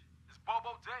 bitch, it's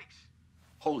Bobo Dakes.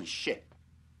 Holy shit.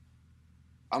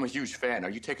 I'm a huge fan. Are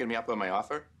you taking me up on my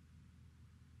offer?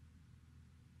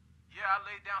 Yeah, I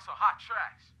laid down some hot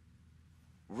tracks.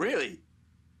 Really?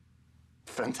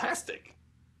 Fantastic.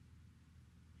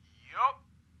 Yup.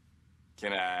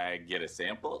 Can I get a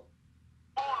sample?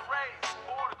 Born to raise,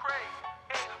 born to craze.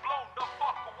 Head is blown the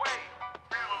fuck away.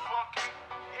 Feeling lucky.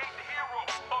 You ain't the hero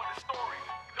of the story.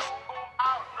 You don't go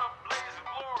out in a blaze of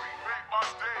glory. Make my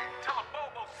day. Tell a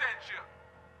Bobo sent you.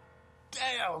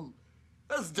 Damn!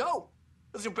 That's dope.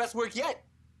 That's your best work yet.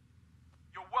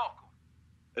 You're welcome.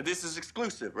 This is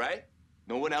exclusive, right?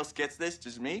 No one else gets this,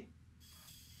 just me?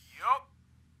 Yup.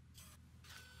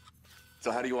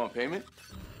 So how do you want payment?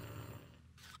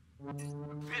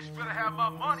 Bitch better have my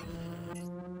money.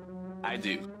 I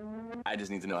do. I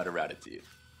just need to know how to route it to you.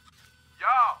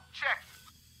 Y'all, check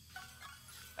it.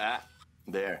 Ah,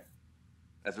 there.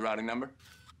 That's the routing number?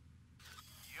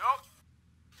 Yup.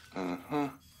 Uh-huh.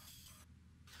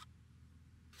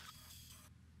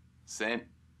 Sent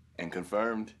and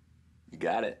confirmed. You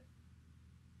got it.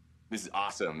 This is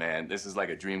awesome, man. This is like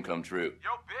a dream come true. Yo,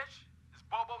 bitch, it's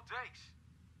Bobo Dakes.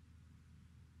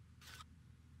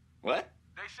 What?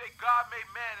 They say God made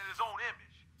man in his own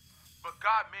image, but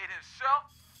God made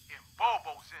himself in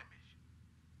Bobo's image.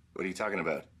 What are you talking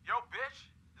about? Yo, bitch,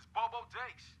 it's Bobo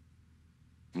Dakes.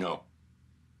 No.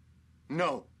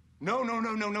 No. No, no,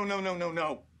 no, no, no, no, no, no,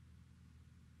 no.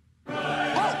 Oh!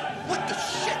 What the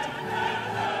shit?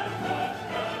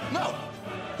 No!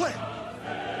 What?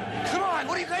 Come on,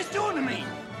 what are you guys doing to me?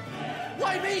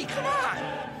 Why me? Come on!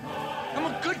 I'm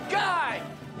a good guy!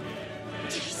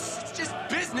 It's just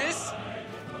business!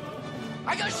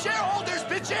 I got shareholders,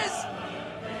 bitches!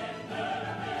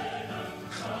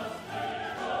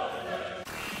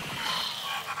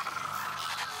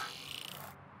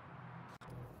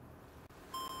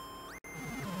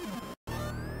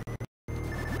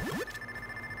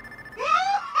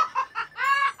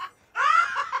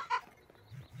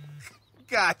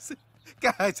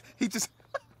 Guys, he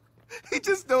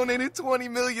just donated 20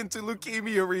 million to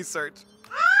leukemia research.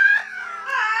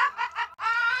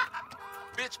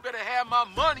 Bitch better have my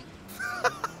money.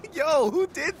 Yo, who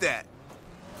did that?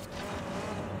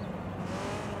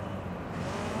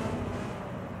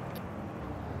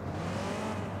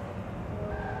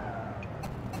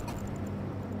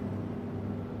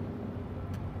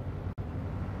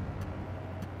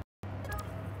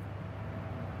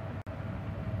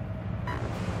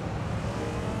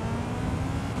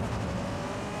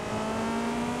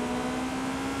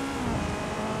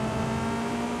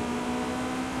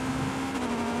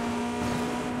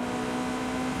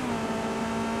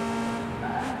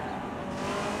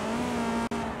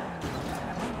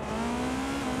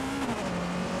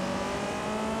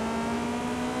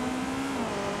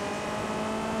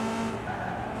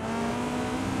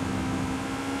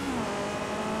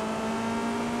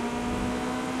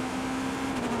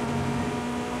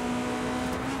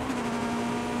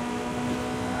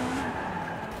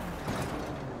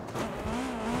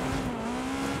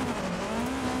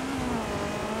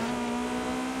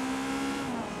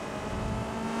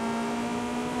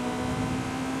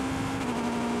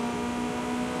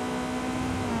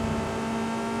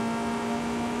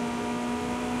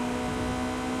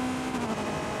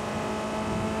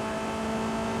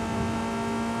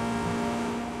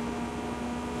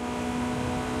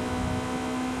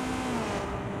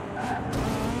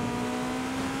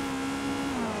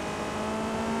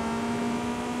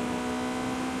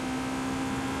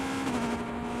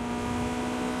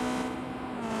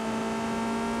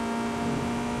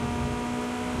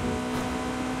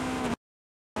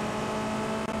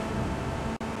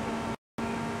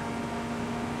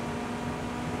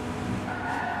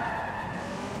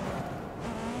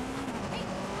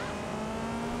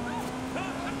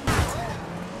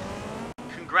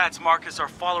 Congrats, Marcus. Our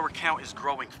follower count is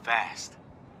growing fast.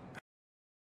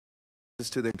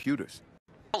 To the computers.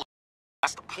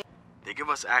 That's the point. They give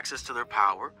us access to their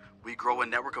power. We grow a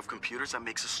network of computers that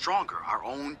makes us stronger. Our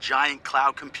own giant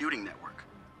cloud computing network.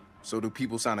 So do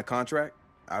people sign a contract?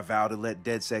 I vow to let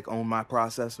DedSec own my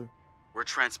processor? We're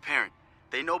transparent.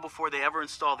 They know before they ever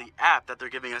install the app that they're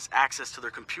giving us access to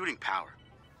their computing power,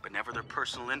 but never their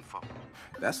personal info.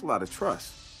 That's a lot of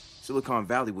trust. Silicon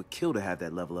Valley would kill to have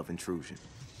that level of intrusion.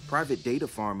 Private data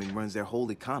farming runs their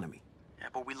whole economy. Yeah,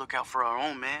 but we look out for our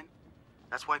own, man.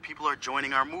 That's why people are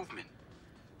joining our movement.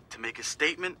 To make a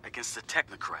statement against the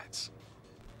technocrats.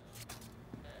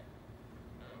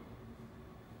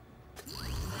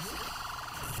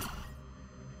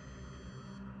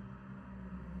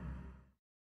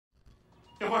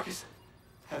 Yo, Marcus,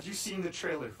 have you seen the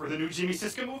trailer for the new Jimmy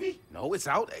Siska movie? No, it's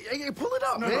out. Hey, pull it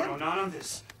up, No, man. no, not on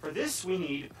this. For this, we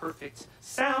need perfect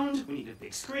sound. We need a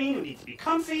big screen. We need to be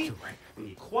comfy. We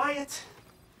need quiet.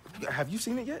 Have you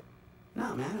seen it yet?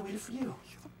 No, man, I waited for you.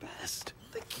 You're the best.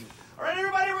 Thank you. All right,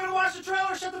 everybody, we're gonna watch the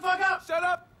trailer. Shut the fuck up. Shut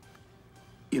up.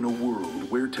 In a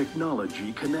world where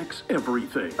technology connects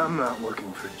everything. I'm not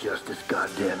looking for justice,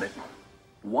 goddammit.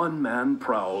 One man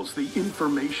prowls the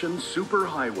information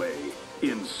superhighway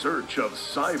in search of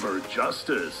cyber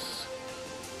justice.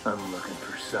 I'm looking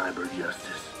for cyber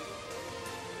justice.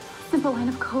 Simple line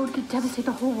of code could devastate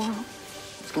the whole world.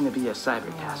 It's gonna be a cyber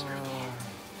catastrophe.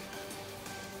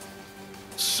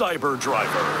 Cyber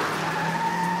Driver.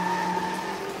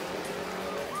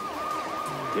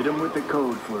 Hit him with the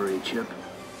code flurry, Chip.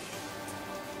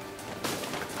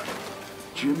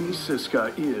 Jimmy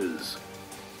Siska is...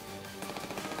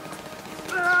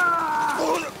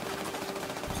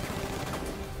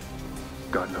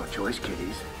 Got no choice,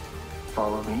 kiddies.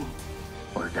 Follow me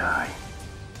or die.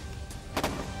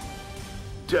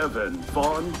 Devin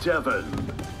Von Devin.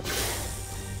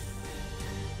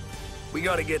 We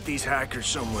gotta get these hackers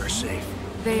somewhere safe.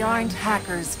 They aren't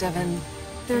hackers, Devin.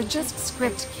 They're just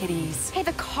script kiddies. Hey,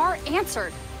 the car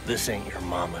answered. This ain't your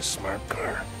mama's smart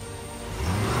car.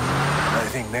 I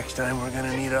think next time we're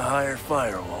gonna need a higher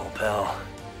firewall, pal.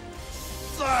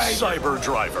 Cyber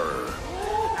Driver.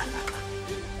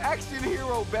 Action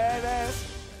hero, badass.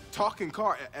 Talking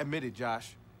car. Admit it,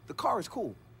 Josh. The car is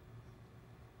cool.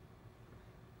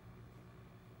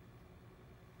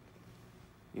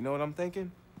 You know what I'm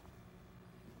thinking?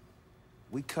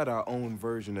 We cut our own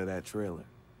version of that trailer.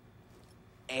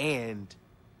 And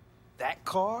that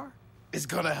car is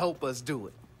gonna help us do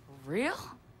it. Real?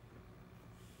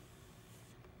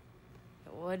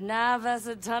 It wouldn't have us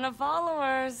a ton of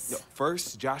followers. Yo,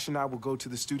 first, Josh and I will go to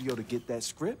the studio to get that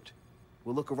script.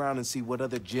 We'll look around and see what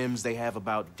other gems they have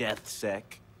about DedSec,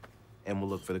 and we'll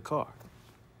look for the car.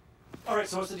 All right,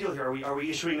 so what's the deal here? Are we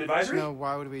issuing an advisory? No,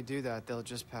 why would we do that? They'll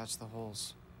just patch the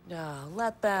holes.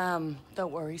 Let them.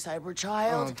 Don't worry, Cyber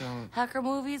Child. Oh, don't. Hacker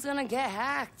Movie's gonna get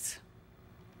hacked.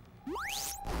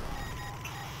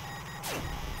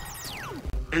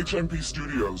 HMP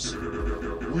Studios.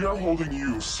 We are holding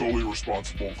you solely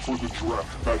responsible for the dreck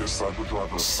that is Cyber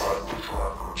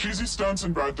Driver. Cheesy stunts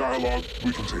and bad dialogue,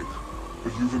 we can take.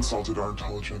 But you've insulted our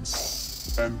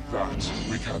intelligence, and that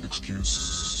we can't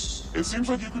excuse. It seems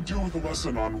like you could do with a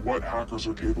lesson on what hackers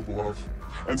are capable of.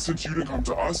 And since you didn't come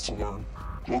to us to learn,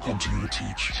 we'll come to you to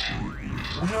teach.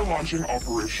 We are launching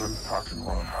Operation Hack and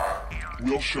Run.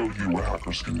 We'll show you what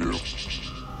hackers can do.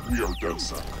 We are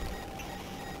DedSec.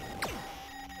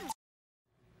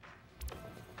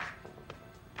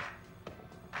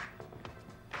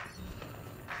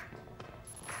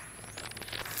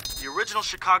 The original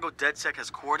Chicago DedSec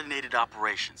has coordinated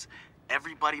operations,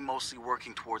 everybody mostly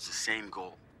working towards the same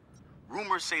goal.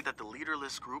 Rumors say that the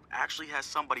leaderless group actually has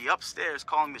somebody upstairs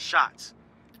calling the shots,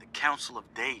 the Council of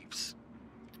Daves.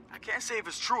 I can't say if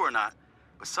it's true or not,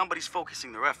 but somebody's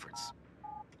focusing their efforts.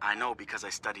 I know because I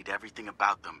studied everything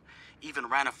about them, even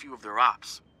ran a few of their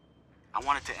ops. I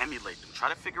wanted to emulate them, try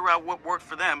to figure out what worked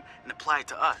for them and apply it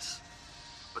to us.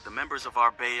 But the members of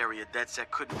our Bay Area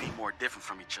DedSec couldn't be more different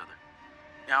from each other.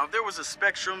 Now, if there was a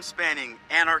spectrum spanning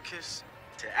anarchists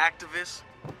to activists,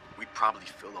 we'd probably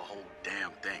fill the whole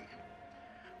damn thing.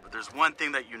 But there's one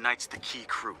thing that unites the key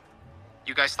crew.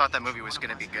 You guys thought that movie was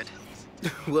gonna be good?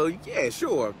 Well, yeah,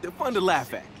 sure. They're fun to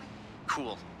laugh at.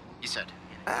 Cool, you said.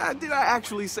 Did I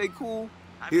actually say cool?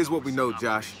 Here's what we know,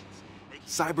 Josh.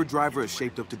 Cyber Driver is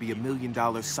shaped up to be $1 million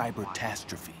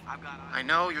cyber-tastrophe. I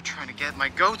know you're trying to get my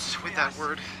goats with that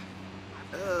word.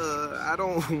 I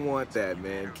don't want that,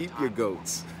 man. Keep your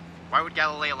goats. Why would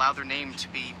Galilei allow their name to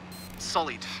be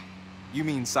sullied? You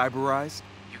mean cyberized?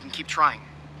 You can keep trying,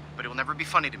 but it will never be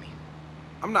funny to me.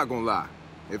 I'm not gonna lie.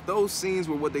 If those scenes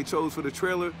were what they chose for the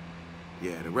trailer,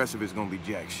 Yeah, the rest of it's gonna be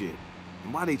jack shit.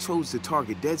 And why they chose to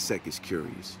target DedSec is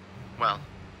curious. Well,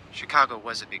 Chicago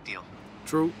was a big deal.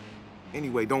 True.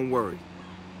 Anyway, don't worry.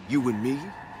 You and me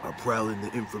are prowling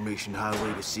the information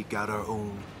highway to seek out our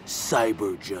own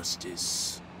cyber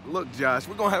justice. Look, Josh,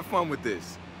 we're gonna have fun with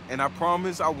this. And I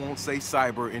promise I won't say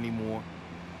cyber anymore.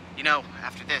 You know,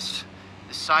 after this,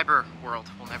 the cyber world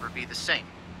will never be the same.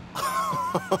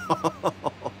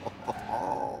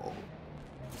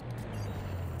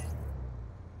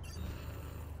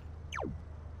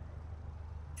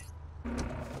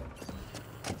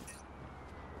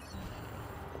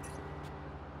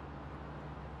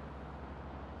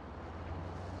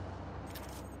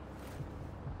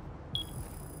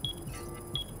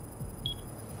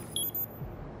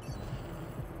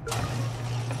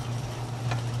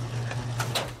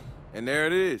 And there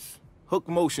it is, Hook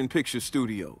Motion Picture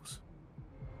Studios.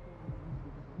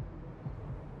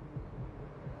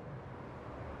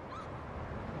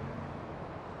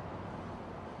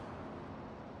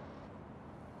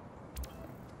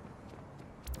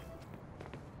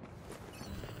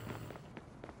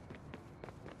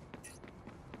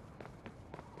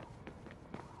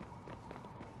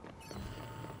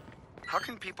 How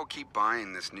can people keep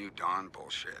buying this new Dawn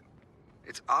bullshit?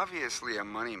 It's obviously a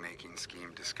money-making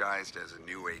scheme disguised as a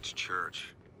New Age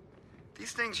church.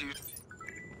 These things use...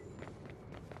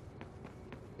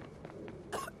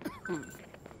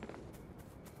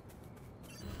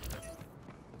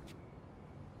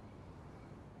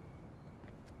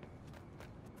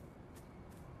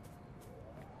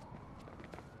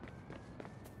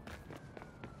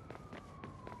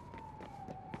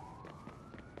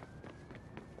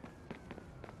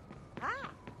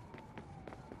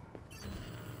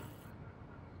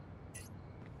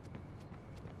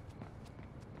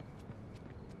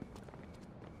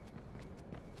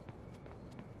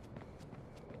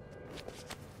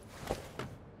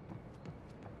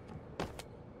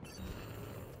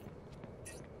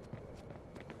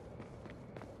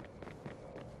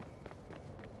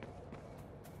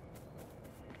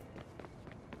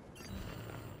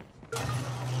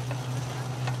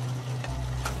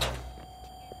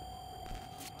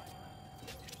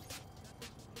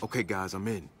 Okay, guys, I'm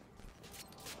in.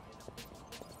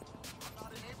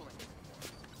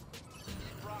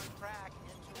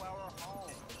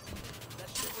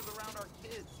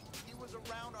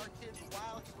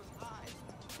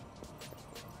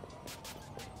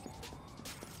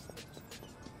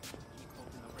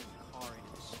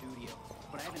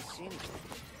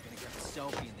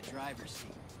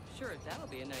 Sure, that'll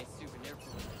be a nice souvenir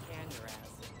for when you can your ass.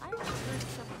 I overheard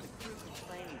some of the crew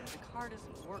complaining that the car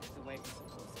doesn't work the way it's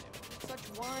supposed to. Such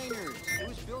whiners. It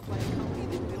was built by a company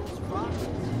that builds rockets.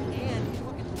 And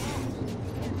look at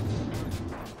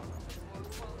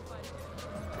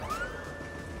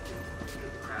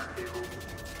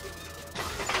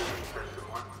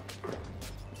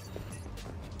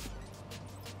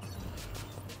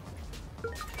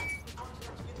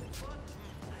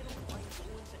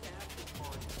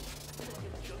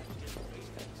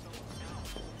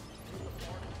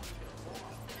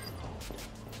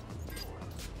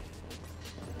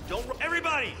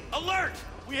Everybody, alert!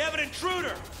 We have an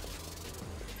intruder!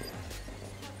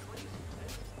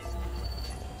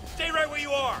 Stay right where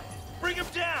you are! Bring him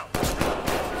down! I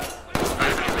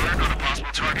have an alert on a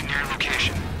possible target near your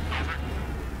location. Over.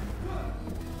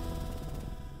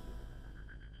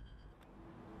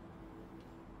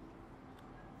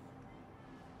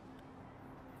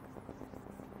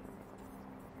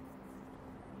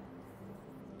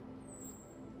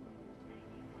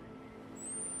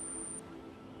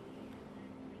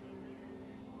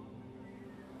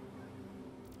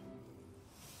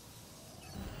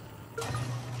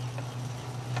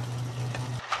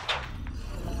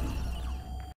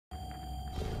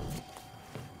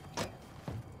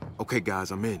 Okay,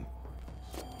 guys, I'm in.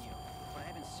 But I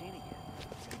haven't seen it yet.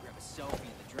 I'm gonna grab a selfie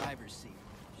in the driver's seat.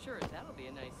 Sure, that'll be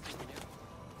a nice souvenir.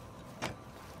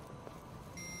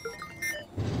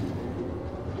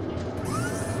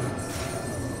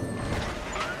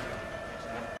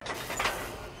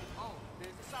 Oh,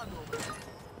 there's a sound over there.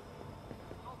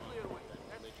 I'll clear with it.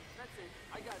 That's it.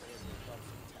 I got it.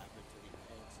 Tap into the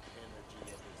angst energy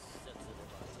of his sensitive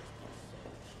autistic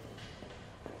soul.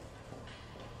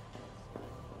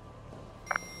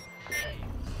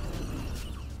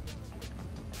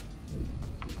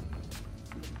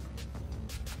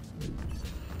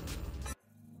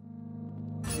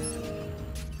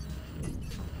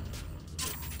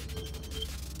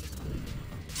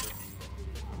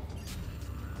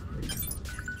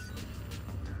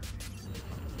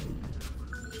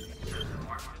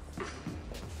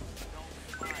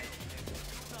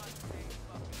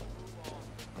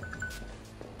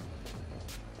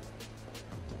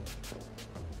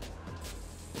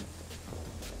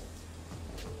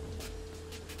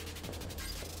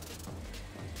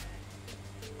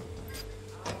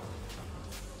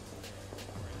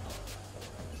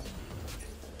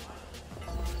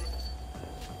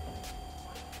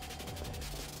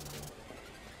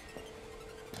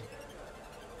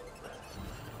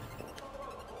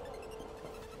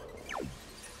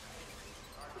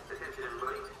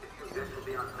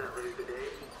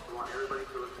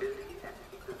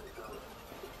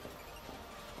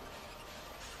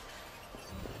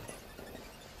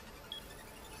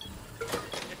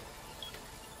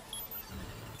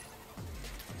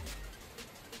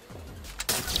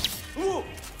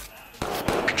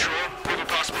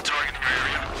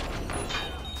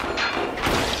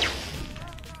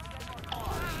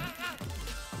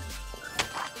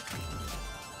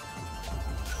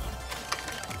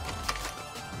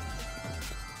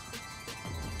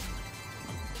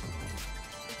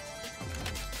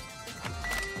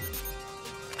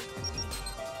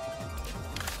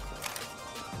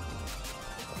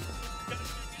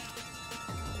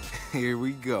 Here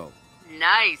we go.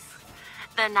 Nice.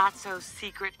 The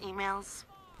not-so-secret emails.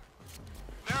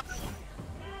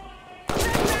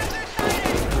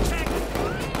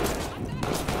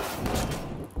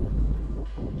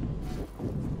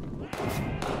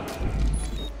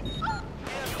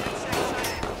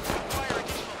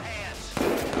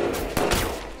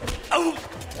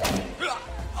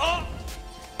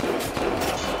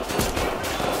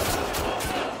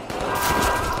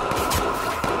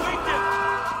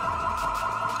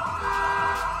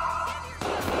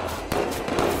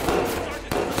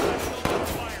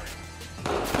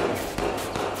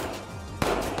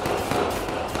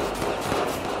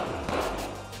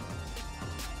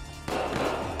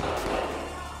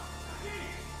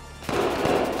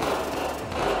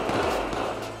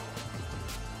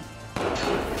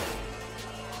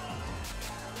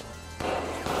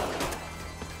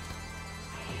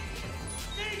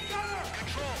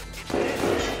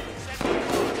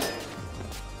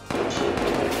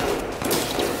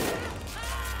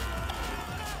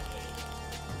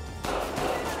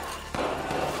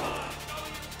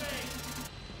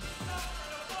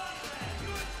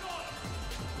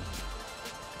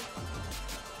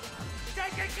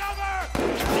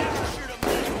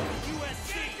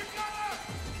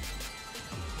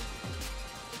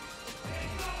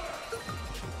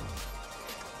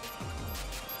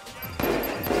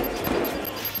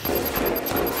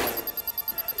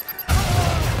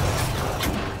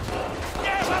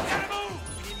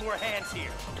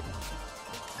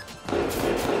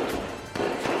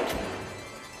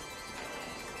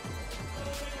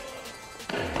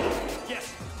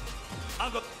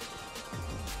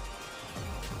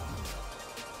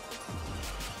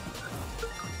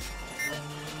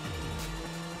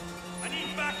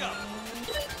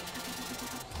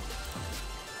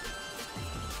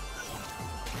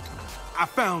 I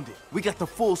found it. We got the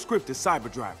full script of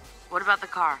Cyberdriver. What about the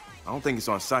car? I don't think it's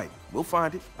on site. We'll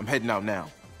find it. I'm heading out now.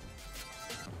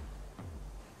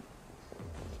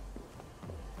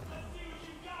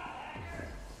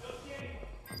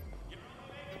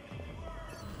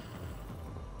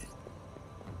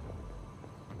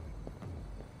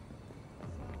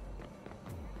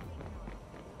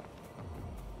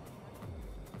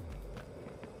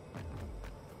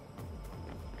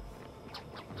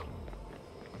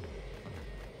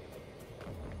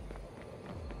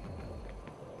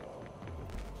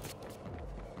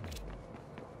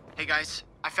 Hey guys,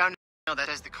 I found an email that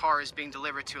says the car is being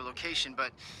delivered to a location,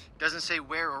 but doesn't say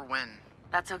where or when.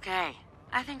 That's okay.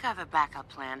 I think I have a backup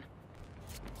plan.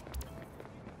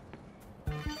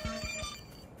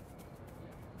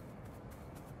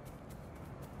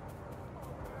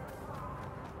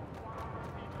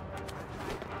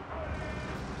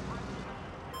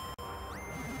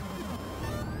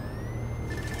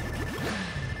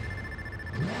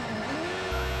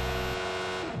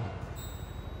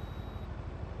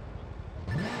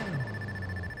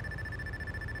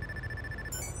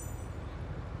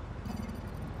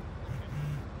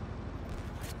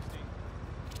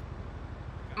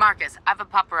 Marcus, I have a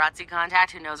paparazzi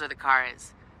contact who knows where the car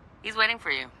is. He's waiting for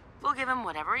you. We'll give him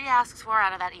whatever he asks for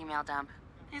out of that email dump.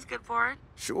 He's good for it.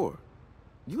 Sure.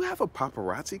 You have a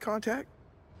paparazzi contact?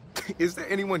 Is there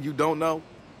anyone you don't know?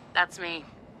 That's me.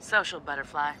 Social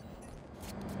butterfly.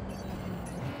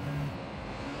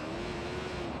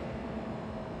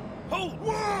 Oh,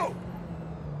 whoa!